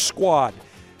and her squad.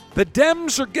 The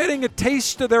Dems are getting a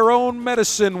taste of their own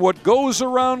medicine. What goes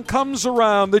around comes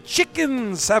around. The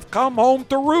chickens have come home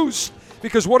to roost.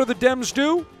 Because what do the Dems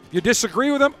do? You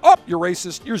disagree with them? Oh, you're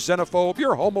racist, you're xenophobe,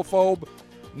 you're homophobe.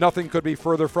 Nothing could be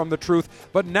further from the truth.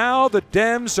 But now the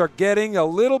Dems are getting a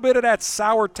little bit of that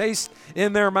sour taste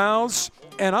in their mouths,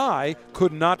 and I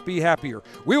could not be happier.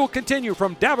 We will continue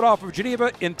from Davidoff of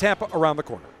Geneva in Tampa, around the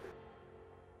corner.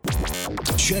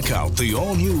 Check out the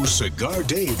all-new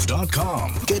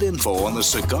CigarDave.com. Get info on the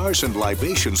cigars and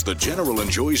libations the General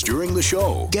enjoys during the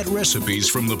show. Get recipes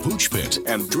from the Pooch Pit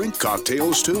and drink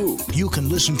cocktails, too. You can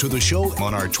listen to the show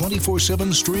on our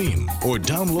 24/7 stream or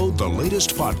download the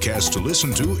latest podcast to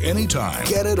listen to anytime.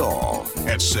 Get it all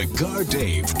at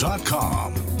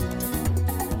CigarDave.com.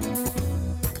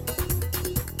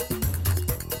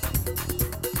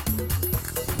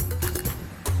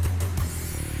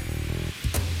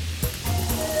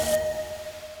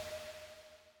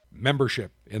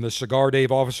 Membership in the Cigar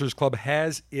Dave Officers Club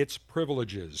has its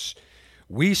privileges.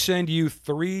 We send you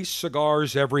 3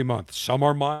 cigars every month. Some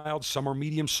are mild, some are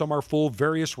medium, some are full,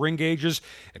 various ring gauges,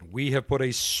 and we have put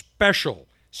a special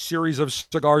series of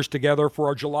cigars together for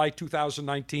our July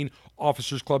 2019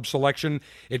 Officers Club selection.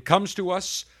 It comes to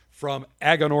us from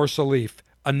Aganorsa Leaf,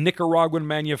 a Nicaraguan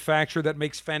manufacturer that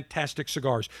makes fantastic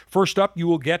cigars. First up, you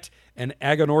will get an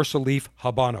Aganorsa Leaf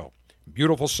Habano.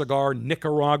 Beautiful cigar,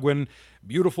 Nicaraguan,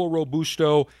 beautiful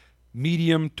Robusto,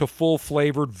 medium to full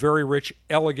flavored, very rich,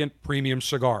 elegant, premium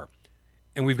cigar.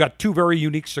 And we've got 2 very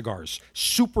unique cigars.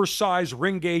 Super-size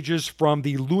ring gauges from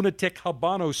the Lunatic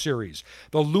Habano series.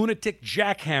 The Lunatic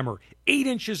Jackhammer, 8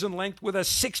 inches in length with a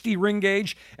 60 ring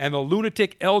gauge, and the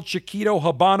Lunatic El Chiquito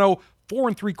Habano,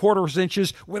 4 3/4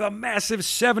 inches with a massive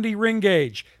 70 ring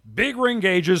gauge. Big ring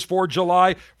gauges for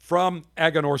July from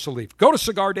Aganorsa Leaf. Go to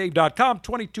CigarDave.com,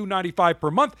 $22.95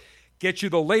 per month. Get you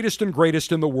the latest and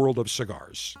greatest in the world of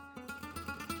cigars.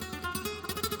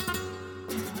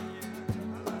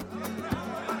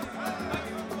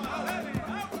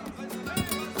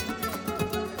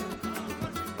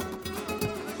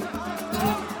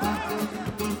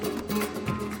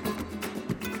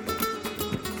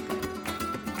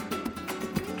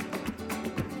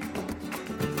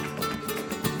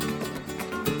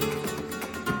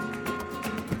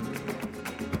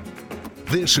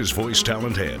 This is Voice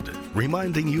Talent Head,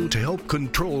 reminding you to help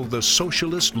control the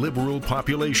socialist liberal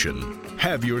population.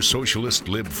 Have your socialist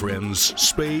lib friends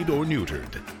spayed or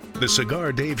neutered. The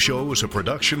Cigar Dave Show is a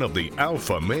production of the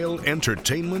Alpha Male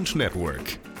Entertainment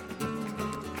Network.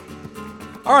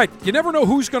 All right, you never know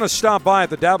who's going to stop by at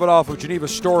the Davidoff of Geneva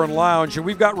Store and Lounge, and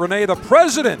we've got Renee, the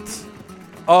president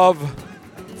of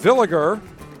Villiger.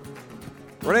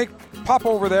 Renee, pop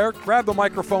over there, grab the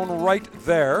microphone right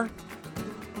there.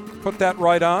 Put that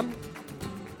right on.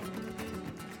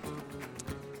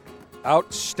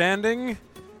 Outstanding.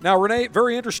 Now, Renee,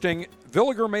 very interesting.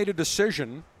 Villiger made a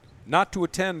decision not to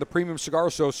attend the Premium Cigar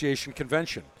Association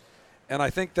convention. And I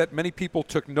think that many people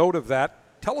took note of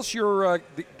that. Tell us your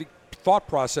the thought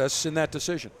process in that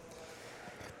decision.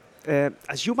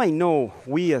 As you might know,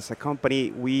 we as a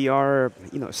company, we are,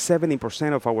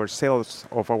 70% of our sales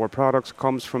of our products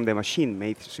comes from the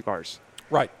machine-made cigars.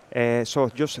 Right. So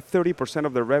just 30%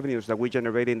 of the revenues that we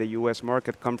generate in the U.S.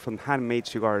 market come from handmade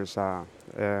cigars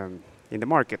in the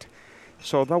market.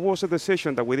 So that was a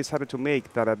decision that we decided to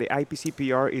make, that the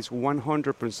IPCPR is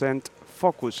 100%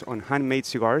 focused on handmade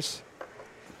cigars.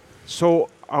 So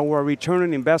our return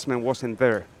on investment wasn't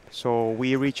there. So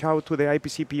we reached out to the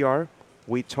IPCPR.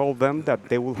 We told them that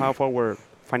they will have our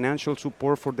financial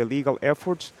support for the legal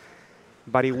efforts,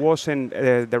 but it wasn't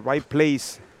the right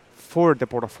place for the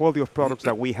portfolio of products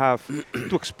that we have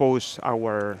to expose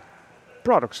our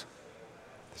products.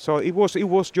 So it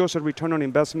was just a return on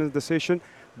investment decision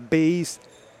based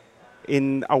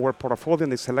in our portfolio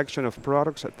and the selection of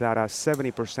products that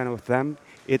 70% of them,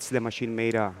 it's the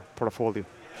machine-made portfolio.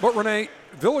 But Renee,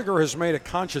 Villiger has made a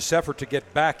conscious effort to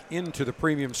get back into the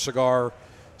premium cigar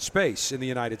space in the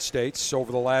United States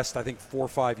over the last, I think, 4 or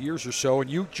 5 years or so, and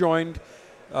you joined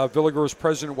Villiger as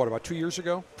president, about 2 years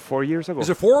ago? 4 years ago. Is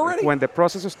it 4 already? When the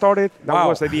process started, that Wow.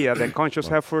 was the idea, the conscious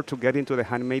effort to get into the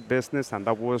handmade business, and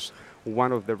that was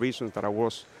one of the reasons that I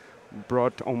was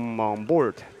brought on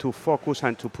board to focus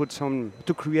and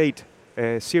to create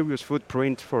a serious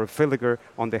footprint for Villiger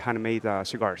on the handmade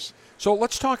cigars. So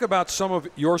let's talk about some of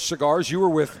your cigars. You were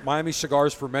with Miami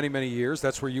Cigars for many, many years.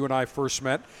 That's where you and I first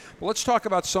met. But let's talk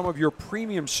about some of your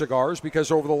premium cigars,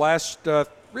 because over the last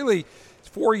really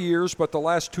 4 years, but the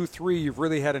last 2-3, you've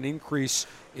really had an increase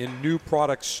in new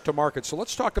products to market. So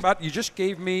let's talk about, you just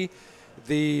gave me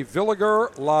the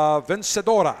Villiger La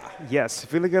Vencedora. Yes,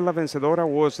 Villiger La Vencedora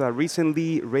was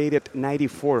recently rated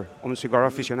 94 on Cigar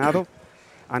Aficionado.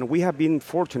 And we have been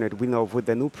fortunate, with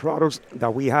the new products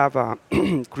that we have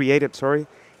created.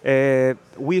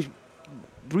 We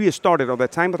restarted. At the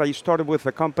time that I started with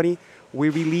the company, we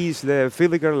released the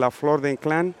Villiger La Flor de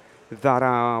Inclán that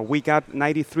we got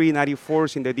 93,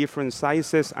 94s in the different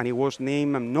sizes, and it was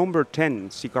named number 10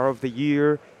 Cigar of the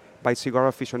Year by Cigar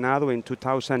Aficionado in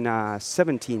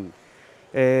 2017.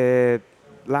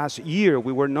 Last year,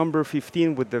 we were number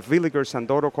 15 with the Villiger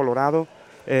Sandoro Colorado.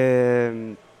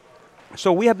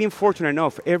 So we have been fortunate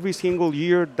enough every single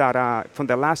year that from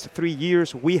the last 3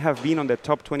 years, we have been on the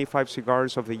top 25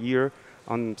 cigars of the year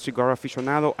on Cigar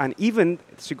Aficionado. And even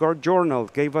Cigar Journal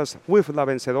gave us, with La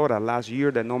Vencedora last year,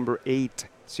 the number 8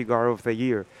 cigar of the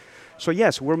year. So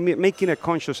yes, we're making a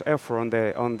conscious effort on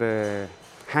the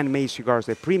handmade cigars,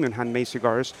 the premium handmade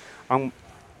cigars.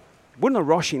 We're not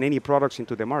rushing any products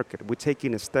into the market. We're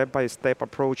taking a step-by-step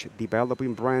approach,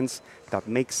 developing brands that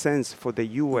make sense for the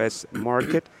U.S.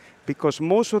 market. Because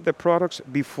most of the products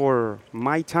before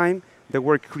my time, they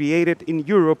were created in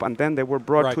Europe and then they were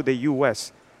brought to the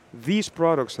U.S. These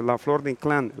products, La Flor de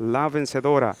Inclán, La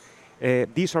Vencedora,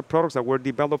 these are products that were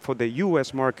developed for the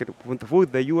U.S. market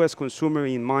with the U.S. consumer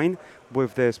in mind,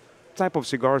 with the type of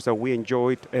cigars that we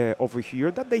enjoyed over here,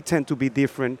 that they tend to be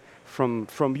different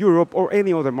from Europe or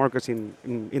any other markets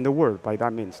in the world, by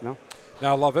that means. No?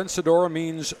 Now, La Vencedora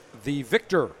means the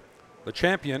victor, the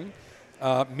champion.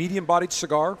 Medium-bodied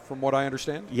cigar, from what I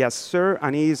understand. Yes, sir,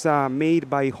 and it's made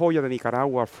by Joya de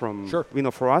Nicaragua from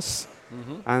for us.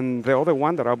 Mm-hmm. And the other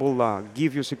one that I will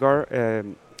give you cigar,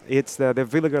 it's the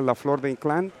Villiger La Flor de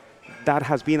Inclán. That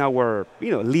has been our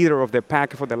leader of the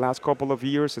pack for the last couple of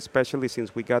years, especially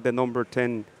since we got the number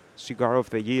 10 cigar of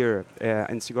the year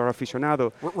in Cigar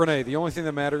Aficionado. Rene, the only thing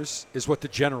that matters is what the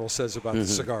general says about the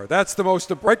cigar. That's the most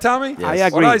important. Right, Tommy? Yes. I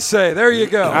agree. What I say. There you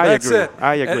go. That's agree. it.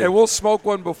 I agree. And we'll smoke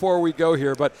one before we go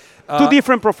here. But two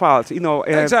different profiles.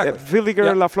 Exactly.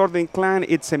 Villiger La Flor de Inclán,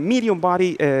 it's a medium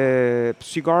body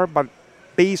cigar, but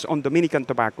based on Dominican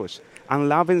tobaccos. And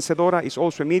La Vencedora is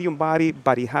also a medium body,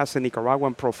 but it has a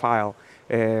Nicaraguan profile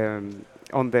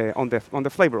on the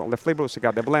flavor of the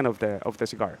cigar, the blend of the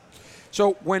cigar.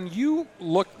 So when you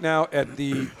look now at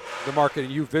the market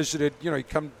and you visited, you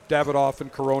come Davidoff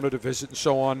and Corona to visit and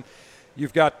so on,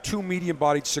 you've got 2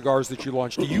 medium-bodied cigars that you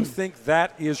launched. Do you think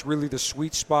that is really the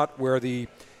sweet spot where the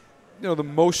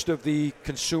most of the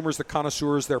consumers, the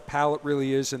connoisseurs, their palate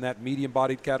really is in that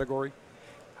medium-bodied category?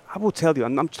 I will tell you,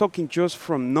 and I'm talking just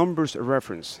from numbers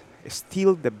reference.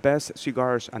 Still the best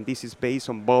cigars, and this is based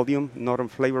on volume, not on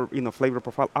flavor, flavor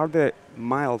profile, are the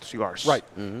mild cigars. Right,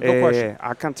 no question.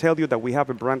 I can tell you that we have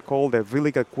a brand called the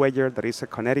Villiger Cuellar that is a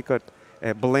Connecticut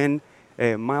blend,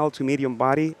 mild to medium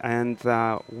body, and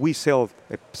we sell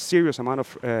a serious amount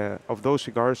of those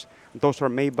cigars. Those are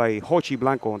made by Hochi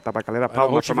Blanco and Tabacalera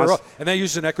Palma from us. And they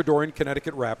use an Ecuadorian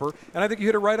Connecticut wrapper. And I think you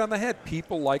hit it right on the head.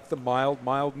 People like the mild,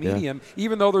 medium,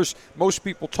 even though most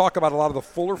people talk about a lot of the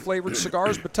fuller flavored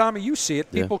cigars. But, Tommy, you see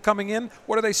it. People coming in,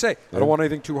 what do they say? I don't want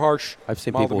anything too harsh. I've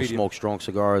seen people who smoke strong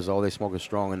cigars. All they smoke is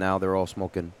strong, and now they're all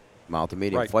smoking mild to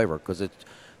medium flavor because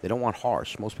they don't want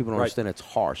harsh. Most people don't understand it's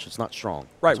harsh. It's not strong.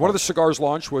 Right. One of the cigars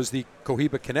launched was the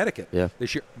Cohiba Connecticut. Yeah.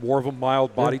 This year, more of a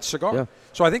mild-bodied cigar. Yeah.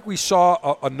 So I think we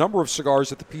saw a number of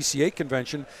cigars at the PCA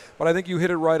convention, but I think you hit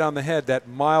it right on the head. That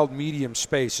mild-medium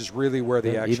space is really where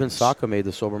the action even is. Saka made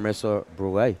the Sobremesa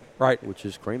Brulee, right, which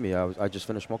is creamy. I just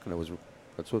finished smoking it.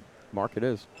 That's what market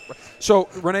is. So,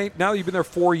 Rene, now that you've been there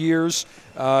 4 years,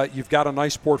 you've got a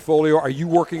nice portfolio. Are you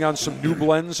working on some new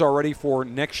blends already for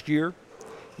next year?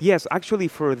 Yes, actually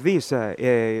for this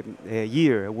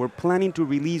year, we're planning to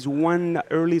release one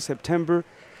early September,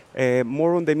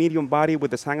 more on the medium body with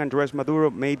the San Andres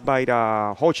Maduro made by the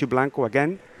Hochi Blanco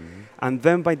again. Mm-hmm. And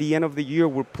then by the end of the year,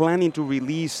 we're planning to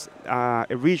release a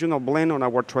regional blend on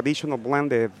our traditional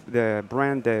blend, the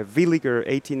brand the Villiger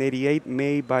 1888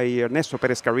 made by Ernesto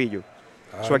Perez Carrillo.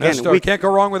 So again, we can't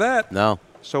go wrong with that. No.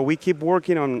 So we keep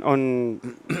working on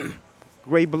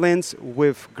great blends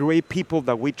with great people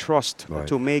that we trust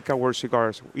to make our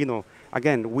cigars.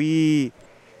 Again, we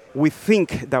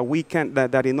think that we can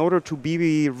that in order to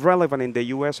be relevant in the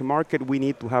U.S. market, we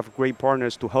need to have great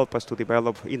partners to help us to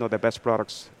develop the best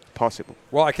products possible.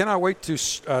 Well, I cannot wait to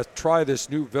try this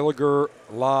new Villiger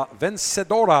La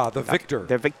Vencedora, the Victor.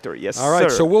 The Victor, yes, all right,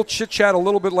 sir. so we'll chit-chat a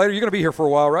little bit later. You're going to be here for a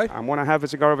while, right? I'm going to have a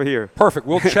cigar over here. Perfect.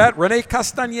 We'll chat. Rene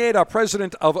Castañeda,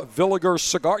 president of Villiger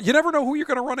Cigar. You never know who you're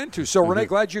going to run into. So, Rene,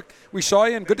 glad we saw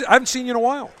you, and good. I haven't seen you in a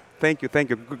while. Thank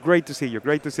you. Great to see you.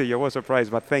 I was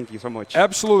surprised, but thank you so much.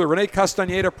 Absolutely. Rene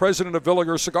Castañeda, president of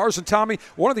Villiger Cigars. And Tommy,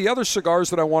 one of the other cigars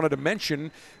that I wanted to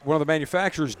mention, one of the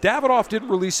manufacturers, Davidoff didn't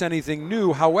release anything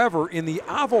new. However, in the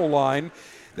Avo line,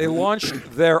 they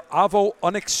launched their Avo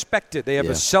Unexpected. They have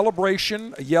a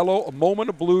Celebration, a yellow, a Moment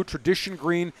of blue, Tradition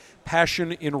green,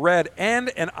 Passion in red,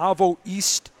 and an Avo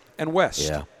East and West.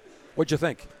 Yeah. What'd you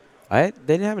think? They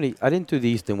didn't have any. I didn't do the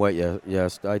East and West yet.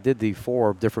 Yes, I did the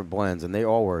 4 different blends, and they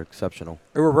all were exceptional.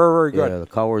 They were very, very good. Yeah, the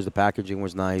colors, the packaging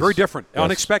was nice. Very different, Yes.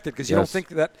 unexpected, because you don't think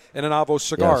that in an Avo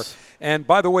cigar. Yes. And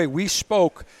by the way, we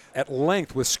spoke at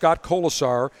length with Scott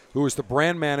Colasar, who is the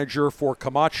brand manager for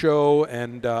Camacho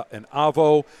and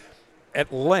Avo,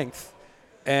 at length.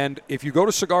 And if you go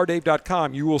to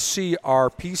CigarDave.com, you will see our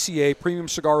PCA, Premium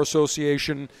Cigar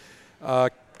Association,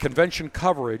 convention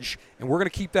coverage, and we're going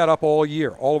to keep that up all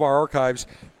year. All of our archives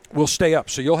will stay up.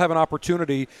 So you'll have an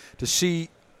opportunity to see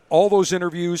all those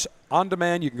interviews on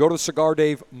demand. You can go to the Cigar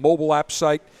Dave mobile app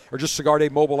site or just Cigar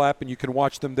Dave mobile app, and you can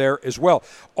watch them there as well.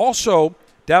 Also,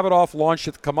 Davidoff launched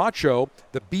at Camacho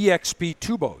the BXP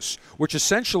Tubos, which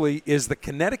essentially is the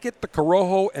Connecticut, the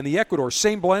Corojo, and the Ecuador.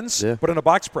 Same blends, but in a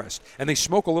box press. And they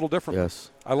smoke a little differently.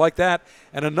 Yes. I like that.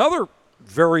 And another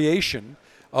variation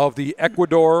of the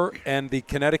Ecuador and the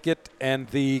Connecticut and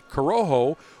the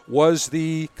Corojo was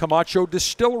the Camacho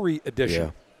Distillery Edition.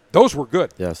 Yeah. Those were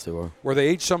good. Yes, they were. Where they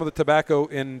aged some of the tobacco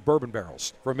in bourbon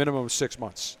barrels for a minimum of 6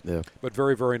 months. Yeah. But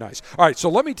very, very nice. All right, so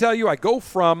let me tell you, I go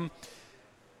from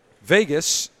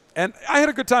Vegas, and I had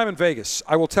a good time in Vegas.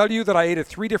 I will tell you that I ate at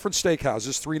 3 different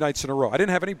steakhouses 3 nights in a row. I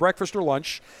didn't have any breakfast or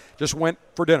lunch, just went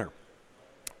for dinner.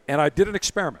 And I did an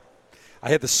experiment. I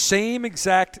had the same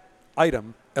exact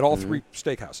item at all 3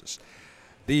 steakhouses.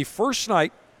 The first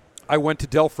night, I went to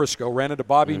Del Frisco, ran into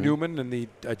Bobby Newman and the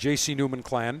J.C. Newman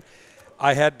clan.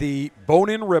 I had the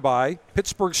bone-in ribeye,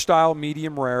 Pittsburgh-style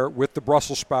medium rare with the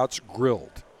Brussels sprouts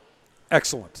grilled.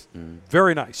 Excellent.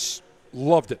 Very nice.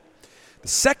 Loved it. The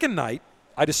second night,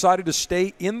 I decided to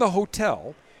stay in the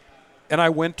hotel, and I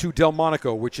went to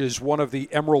Delmonico, which is one of the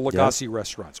Emeril Lagasse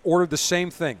restaurants. Ordered the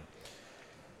same thing.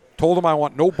 Told them I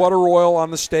want no butter oil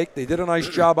on the steak. They did a nice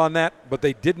job on that, but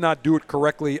they did not do it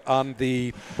correctly on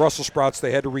the Brussels sprouts.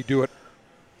 They had to redo it.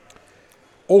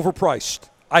 Overpriced.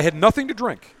 I had nothing to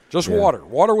drink, just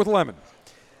water with lemon.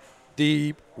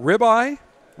 The ribeye,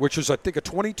 which was, I think, a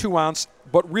 22-ounce,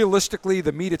 but realistically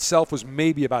the meat itself was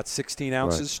maybe about 16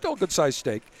 ounces. Right. Still a good-sized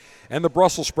steak. And the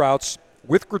Brussels sprouts,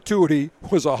 with gratuity,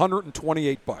 was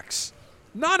 $128.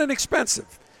 Not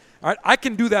inexpensive. All right, I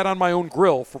can do that on my own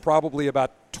grill for probably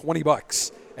about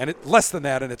 $20, and less than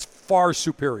that, and it's far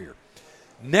superior.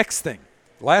 Next thing,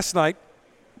 last night,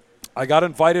 I got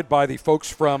invited by the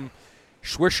folks from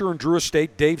Swisher and Drew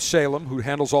Estate, Dave Salem, who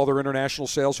handles all their international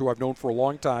sales, who I've known for a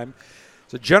long time.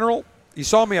 So, General, he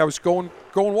saw me. I was going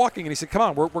walking, and he said, "Come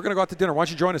on, we're going to go out to dinner. Why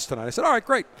don't you join us tonight?" I said, "All right,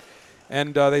 great."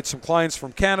 And they had some clients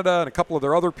from Canada and a couple of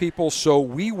their other people, so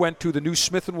we went to the new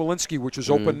Smith & Walensky, which was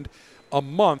opened a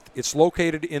month. It's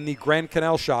located in the Grand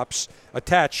Canal shops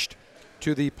attached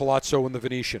to the Palazzo and the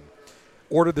Venetian.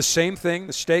 Ordered the same thing,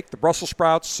 the steak, the Brussels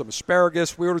sprouts, some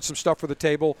asparagus. We ordered some stuff for the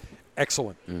table.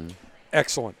 Excellent.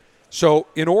 Excellent. So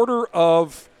in order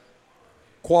of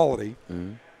quality,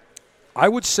 I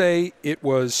would say it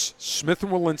was Smith &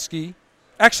 Walensky.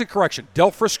 Actually, correction,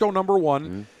 Del Frisco number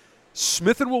 1,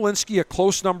 Smith & Walensky a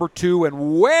close number 2,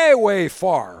 and way, way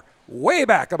far, way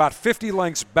back, about 50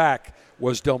 lengths back,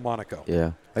 was Delmonico.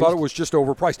 Yeah. Thought it was just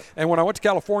overpriced. And when I went to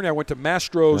California, I went to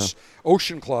Mastro's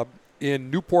Ocean Club in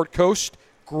Newport Coast.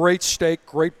 Great steak,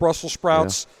 great Brussels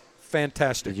sprouts,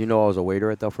 fantastic. Did you know I was a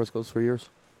waiter at Del Frisco's for years?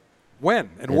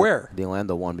 When and where? The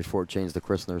Orlando one before it changed to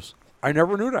Christner's. I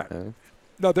never knew that.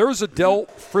 Now, there is a Del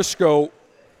Frisco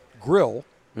grill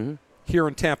here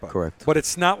in Tampa. Correct. But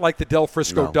it's not like the Del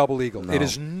Frisco Double Eagle. No. It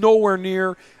is nowhere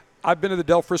near. I've been to the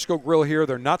Del Frisco grill here.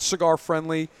 They're not cigar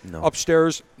friendly. No.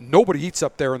 Upstairs, nobody eats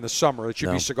up there in the summer. It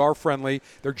should be cigar friendly.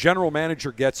 Their general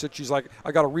manager gets it. She's like,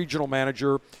 I got a regional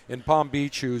manager in Palm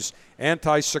Beach who's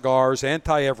anti-cigars,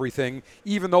 anti-everything,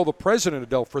 even though the president of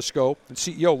Del Frisco and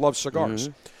CEO loves cigars.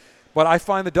 But I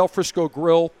find the Del Frisco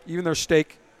grill, even their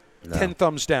steak, 10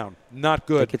 thumbs down. Not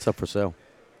good. I think it's up for sale.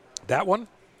 That one?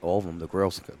 All of them, the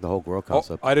grills, the whole grill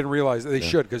concept. I didn't realize they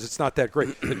should because it's not that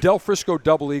great. The Del Frisco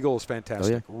Double Eagle is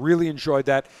fantastic. Really enjoyed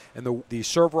that. And the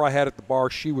server I had at the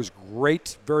bar, she was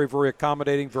great, very, very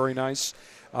accommodating, very nice.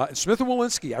 And Smith &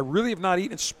 Walensky, I really have not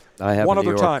eaten one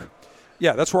other time.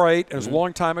 Yeah, that's where I ate. It was a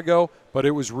long time ago, but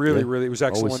it was really, really, it was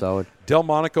excellent. Always solid.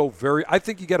 Delmonico, I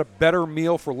think you get a better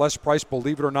meal for less price,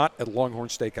 believe it or not, at Longhorn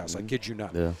Steakhouse. I kid you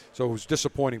not. Yeah. So it was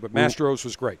disappointing, but Mastro's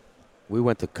was great. We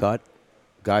went to Cut,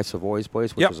 Guy Savoy's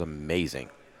place, which was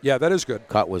amazing. Yeah, that is good.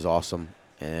 Cut was awesome.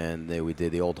 And we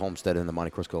did the Old Homestead in the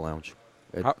Monte Cristo Lounge.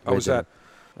 How was that?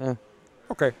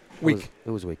 Okay. Weak.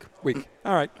 It was weak. Weak.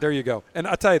 All right, there you go. And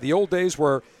I'll tell you, the old days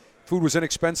where food was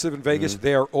inexpensive in Vegas,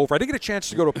 they are over. I did get a chance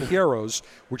to go to Piero's,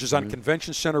 which is on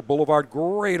Convention Center Boulevard.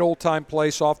 Great old-time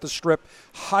place off the Strip.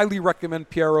 Highly recommend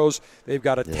Piero's. They've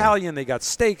got Italian. They got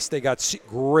steaks. They got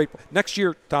great. Next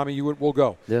year, Tommy, we'll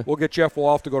go. Yeah. We'll get Jeff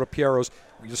Wolof to go to Piero's.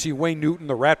 You'll see Wayne Newton,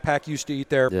 the Rat Pack, used to eat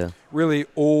there. Yeah. Really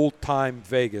old-time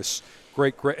Vegas.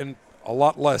 Great, and a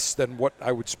lot less than what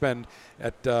I would spend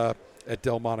at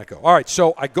Delmonico. All right,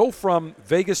 so I go from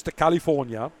Vegas to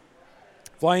California,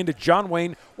 fly into John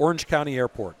Wayne, Orange County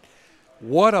Airport.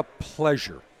 What a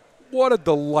pleasure. What a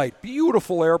delight.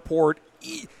 Beautiful airport.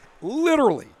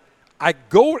 Literally, I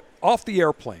go off the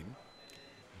airplane,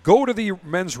 go to the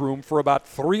men's room for about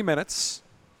 3 minutes.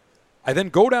 I then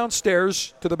go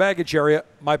downstairs to the baggage area.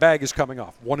 My bag is coming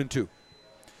off, 1 and 2.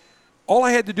 All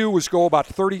I had to do was go about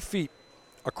 30 feet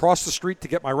across the street to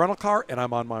get my rental car, and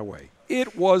I'm on my way.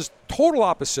 It was total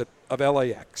opposite of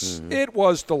LAX. It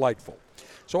was delightful.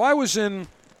 So I was in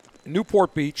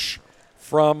Newport Beach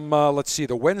from,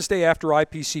 the Wednesday after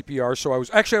IPCPR. So I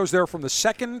was there from the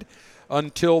 2nd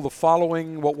until the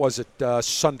following,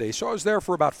 Sunday. So I was there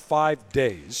for about 5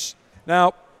 days.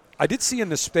 Now, I did see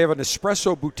they have an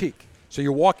espresso boutique. So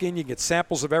you walk in, you get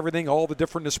samples of everything, all the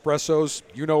different espressos.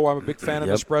 You know I'm a big fan of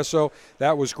espresso.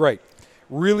 That was great.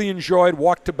 Really enjoyed,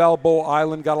 walked to Balboa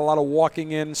Island, got a lot of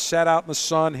walking in, sat out in the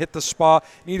sun, hit the spa,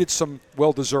 needed some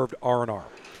well-deserved R&R.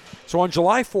 So on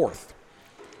July 4th,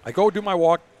 I go do my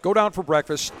walk, go down for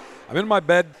breakfast. I'm in my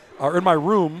bed, or in my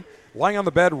room, lying on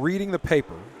the bed, reading the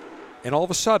paper, and all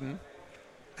of a sudden,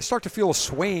 I start to feel a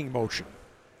swaying motion,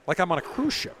 like I'm on a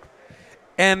cruise ship.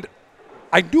 And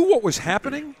I knew what was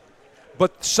happening,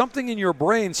 but something in your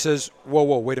brain says, whoa,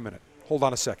 wait a minute. Hold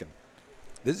on a second.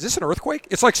 Is this an earthquake?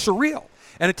 It's like surreal.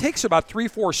 And it takes about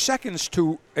 3-4 seconds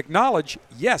to acknowledge,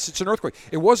 yes, it's an earthquake.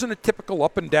 It wasn't a typical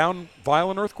up and down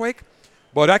violent earthquake,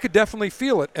 but I could definitely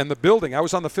feel it. And the building, I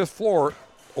was on the 5th floor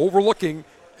overlooking,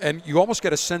 and you almost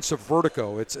get a sense of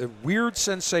vertigo. It's a weird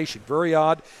sensation, very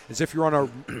odd, as if you're on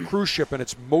a cruise ship and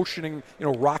it's motioning,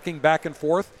 rocking back and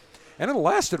forth. And it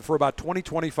lasted for about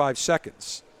 20-25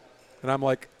 seconds. And I'm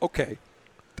like, okay,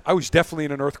 I was definitely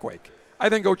in an earthquake. I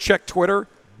then go check Twitter,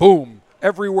 boom.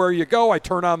 Everywhere you go, I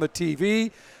turn on the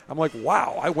TV. I'm like,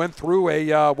 wow, I went through a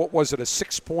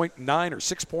 6.9 or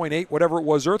 6.8, whatever it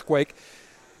was, earthquake.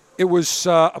 It was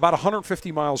about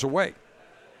 150 miles away.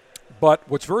 But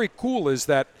what's very cool is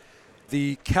that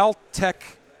the Caltech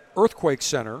Earthquake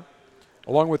Center,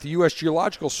 along with the U.S.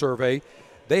 Geological Survey,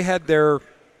 they had the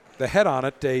head on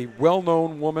it, a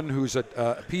well-known woman who's a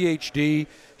PhD.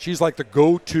 She's like the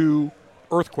go-to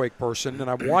earthquake person, and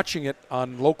I'm watching it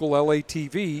on local LA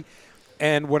TV.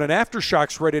 And when an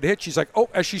aftershock's ready to hit, she's like,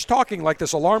 as she's talking, like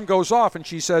this alarm goes off, and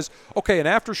she says, okay, an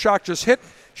aftershock just hit.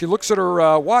 She looks at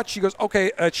her watch. She goes,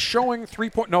 okay, it's showing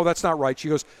 3 point. No, that's not right. She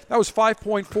goes, that was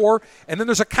 5.4. And then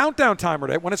there's a countdown timer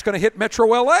to when it's going to hit Metro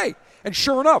LA. And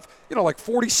sure enough, like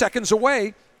 40 seconds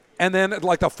away. And then at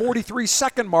like the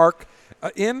 43-second mark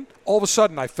all of a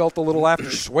sudden I felt a little after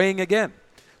swaying again.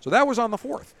 So that was on the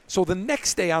 4th. So the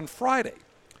next day on Friday,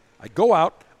 I go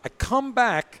out. I come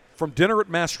back from dinner at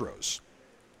Mastro's.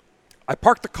 I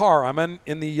park the car. I'm on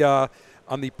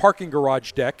the parking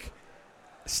garage deck.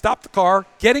 Stop the car,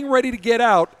 getting ready to get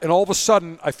out, and all of a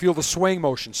sudden I feel the swaying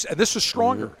motions. And this was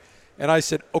stronger. And I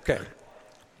said, okay,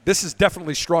 this is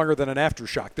definitely stronger than an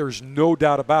aftershock. There's no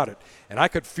doubt about it. And I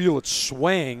could feel it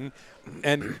swaying,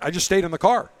 and I just stayed in the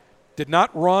car. Did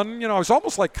not run. I was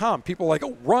almost like calm. People were like,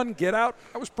 oh, run, get out.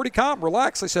 I was pretty calm,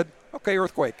 relaxed. I said, okay,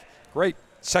 earthquake. Great.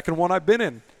 Second one I've been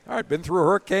in. All right, been through a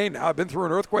hurricane. Now I've been through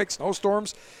an earthquake,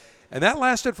 snowstorms. And that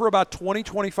lasted for about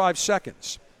 20-25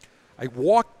 seconds. I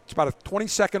walked, about a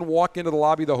 20-second walk into the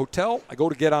lobby of the hotel. I go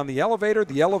to get on the elevator.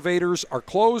 The elevators are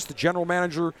closed. The general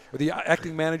manager, or the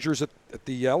acting manager's at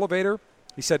the elevator.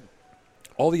 He said,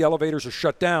 all the elevators are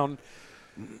shut down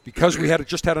because we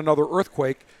just had another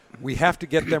earthquake. We have to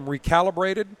get them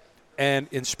recalibrated and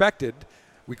inspected.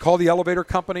 We call the elevator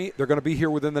company. They're going to be here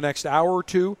within the next hour or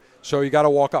two, so you got to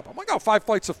walk up. I'm like, 5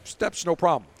 flights of steps, no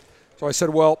problem. So I said,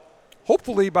 well,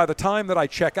 hopefully by the time that I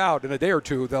check out in a day or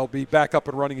two, they'll be back up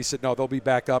and running. He said, no, they'll be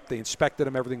back up. They inspected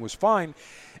them. Everything was fine.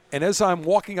 And as I'm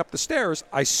walking up the stairs,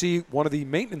 I see one of the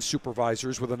maintenance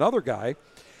supervisors with another guy.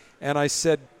 And I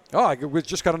said, we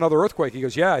just got another earthquake. He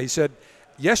goes, yeah. He said,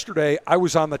 yesterday I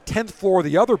was on the 10th floor of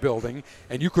the other building,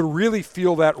 and you could really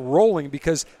feel that rolling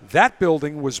because that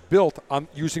building was built on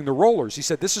using the rollers. He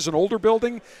said, this is an older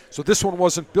building, so this one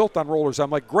wasn't built on rollers. I'm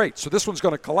like, great, so this one's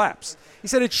going to collapse. He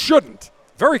said, it shouldn't.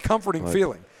 Very comforting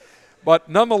feeling. But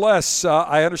nonetheless,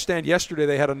 I understand yesterday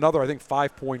they had another, I think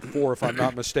 5.4 if I'm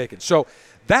not mistaken. So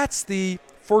that's the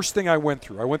first thing I went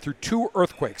through. I went through 2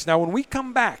 earthquakes. Now when we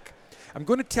come back, I'm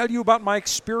going to tell you about my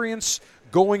experience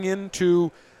going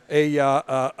into a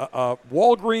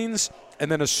Walgreens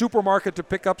and then a supermarket to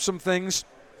pick up some things.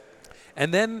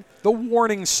 And then the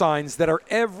warning signs that are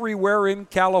everywhere in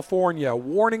California.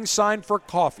 Warning sign for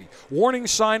coffee. Warning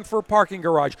sign for parking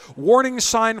garage. Warning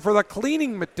sign for the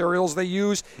cleaning materials they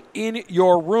use in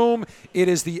your room. It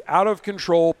is the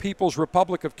out-of-control People's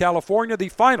Republic of California, the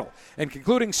final and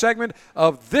concluding segment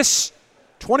of this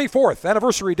 24th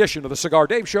anniversary edition of the Cigar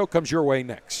Dave Show comes your way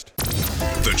next.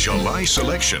 The July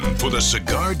selection for the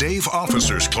Cigar Dave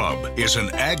Officers Club is an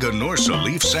Aganorsa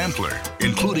leaf sampler,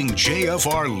 including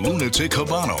JFR Lunatic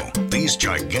Habano. These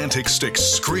gigantic sticks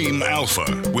scream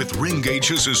alpha, with ring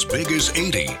gauges as big as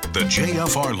 80. The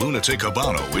JFR Lunatic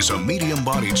Habano is a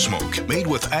medium-bodied smoke made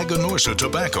with Aganorsa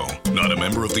tobacco. Not a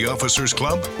member of the Officers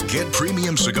Club? Get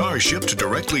premium cigars shipped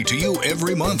directly to you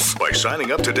every month by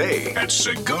signing up today at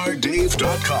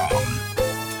CigarDave.com.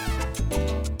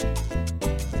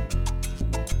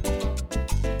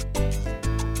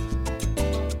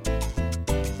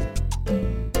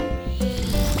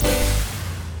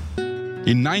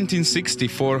 In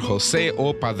 1964, Jose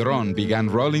O. Padron began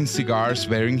rolling cigars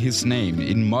bearing his name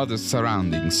in modest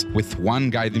surroundings with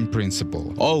one guiding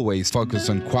principle: always focus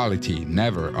on quality,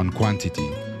 never on quantity.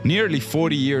 Nearly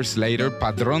 40 years later,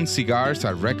 Padron cigars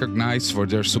are recognized for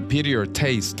their superior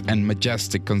taste and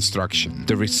majestic construction,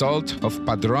 the result of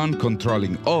Padron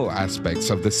controlling all aspects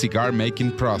of the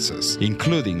cigar-making process,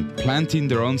 including planting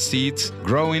their own seeds,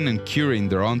 growing and curing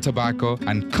their own tobacco,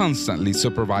 and constantly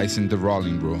supervising the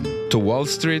rolling room. To Wall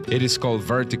Street, it is called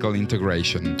vertical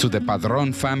integration. To the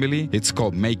Padron family, it's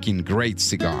called making great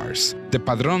cigars. The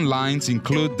Padron lines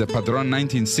include the Padron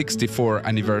 1964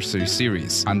 Anniversary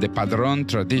Series and the Padron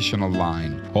Traditional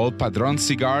line. All Padron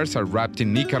cigars are wrapped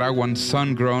in Nicaraguan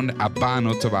sun-grown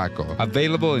Habano tobacco,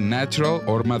 available in natural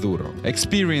or Maduro.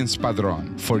 Experience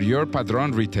Padron. For your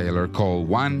Padron retailer, call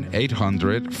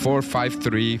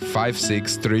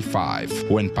 1-800-453-5635.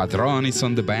 When Padron is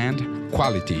on the band,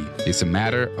 quality is a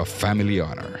matter of family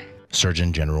honor.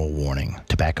 Surgeon General warning.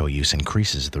 Tobacco use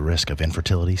increases the risk of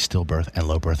infertility, stillbirth, and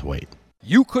low birth weight.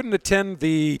 You couldn't attend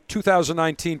the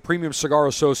 2019 Premium Cigar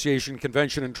Association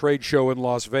Convention and Trade Show in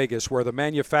Las Vegas, where the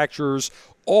manufacturers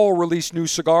all release new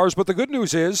cigars. But the good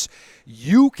news is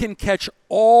you can catch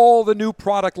all the new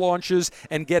product launches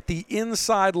and get the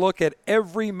inside look at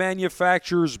every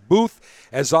manufacturer's booth.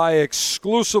 As I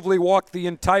exclusively walked the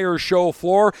entire show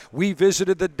floor, we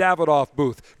visited the Davidoff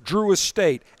booth, Drew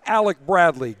Estate, Alec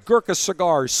Bradley, Gurkha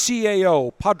Cigars,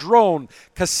 CAO, Padron,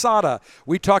 Casada.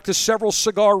 We talked to several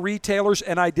cigar retailers,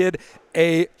 and I did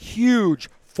a huge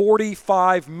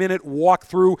 45-minute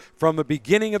walkthrough from the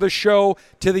beginning of the show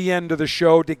to the end of the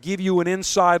show to give you an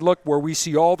inside look where we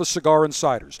see all the cigar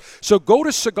insiders. So go to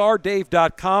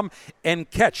CigarDave.com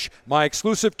and catch my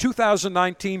exclusive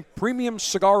 2019 Premium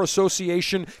Cigar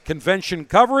Association Convention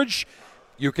coverage.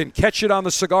 You can catch it on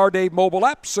the Cigar Dave mobile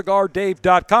app,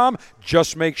 CigarDave.com.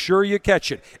 Just make sure you catch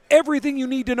it. Everything you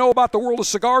need to know about the world of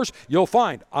cigars, you'll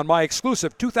find on my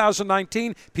exclusive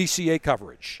 2019 PCA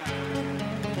coverage.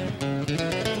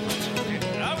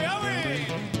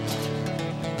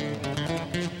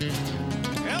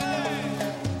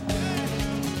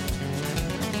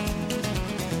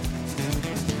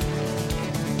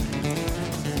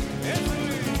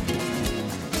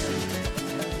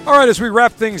 All right, as we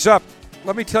wrap things up,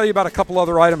 let me tell you about a couple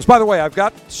other items. By the way, I've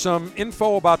got some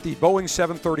info about the Boeing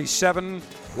 737.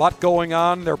 A lot going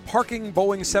on. They're parking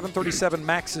Boeing 737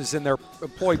 MAXs in their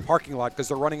employee parking lot because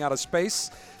they're running out of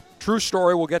space. True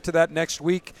story. We'll get to that next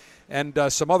week. And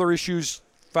some other issues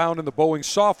found in the Boeing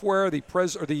software. The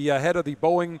head of the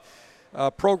Boeing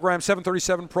program,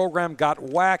 737 program, got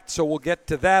whacked, so we'll get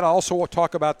to that. I'll also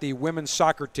talk about the women's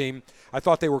soccer team. I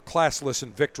thought they were classless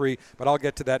in victory, but I'll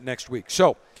get to that next week.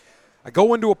 So I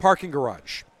go into a parking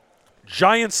garage.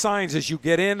 Giant signs as you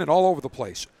get in and all over the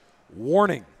place.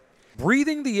 Warning.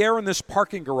 Breathing the air in this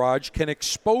parking garage can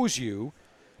expose you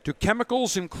to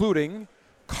chemicals including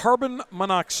carbon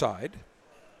monoxide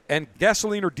and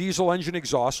gasoline or diesel engine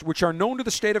exhaust, which are known to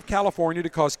the state of California to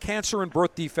cause cancer and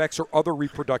birth defects or other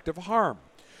reproductive harm.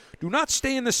 Do not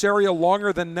stay in this area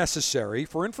longer than necessary.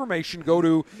 For information, go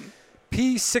to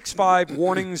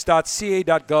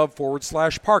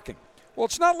p65warnings.ca.gov/parking. Well,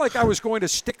 it's not like I was going to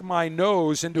stick my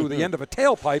nose into the end of a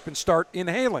tailpipe and start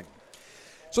inhaling.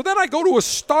 So then I go to a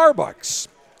Starbucks.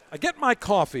 I get my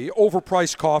coffee,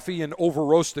 overpriced coffee and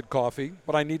over-roasted coffee,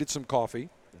 but I needed some coffee.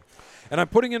 And I'm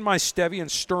putting in my Stevie and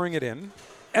stirring it in.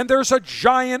 And there's a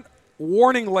giant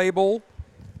warning label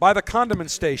by the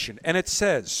condiment station, and it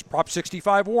says, Prop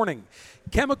 65 warning,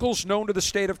 chemicals known to the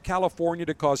state of California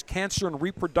to cause cancer and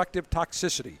reproductive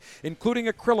toxicity, including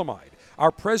acrylamide. Our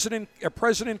President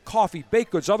coffee,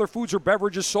 baked goods, other foods or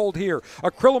beverages sold here.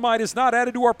 Acrylamide is not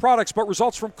added to our products but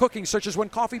results from cooking, such as when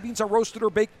coffee beans are roasted or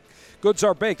baked. Goods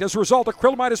are baked. As a result,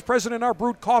 acrylamide is present in our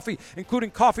brewed coffee, including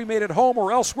coffee made at home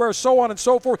or elsewhere, so on and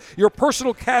so forth. Your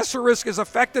personal cancer risk is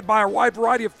affected by a wide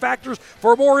variety of factors.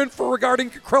 For more info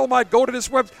regarding acrylamide, go to this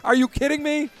website. Are you kidding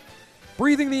me?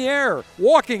 Breathing the air,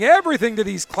 walking, everything to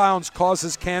these clowns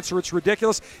causes cancer. It's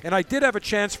ridiculous. And I did have a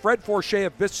chance. Fred Forche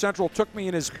of Bits Central took me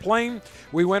in his plane.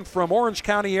 We went from Orange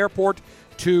County Airport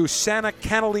to Santa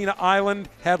Catalina Island,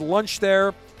 had lunch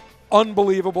there.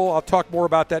 Unbelievable. I'll talk more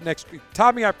about that next week.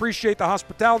 Tommy, I appreciate the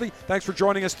hospitality. Thanks for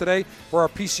joining us today for our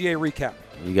PCA recap.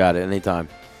 You got it. Anytime.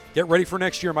 Get ready for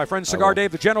next year, my friend. Cigar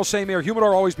Dave, the General say, Mayor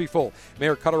Humidor always be full.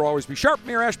 Mayor Cutter always be sharp.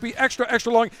 Mayor Ashby extra,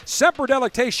 extra long. Semper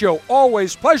Delectatio,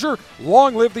 always pleasure.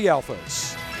 Long live the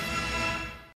Alphas.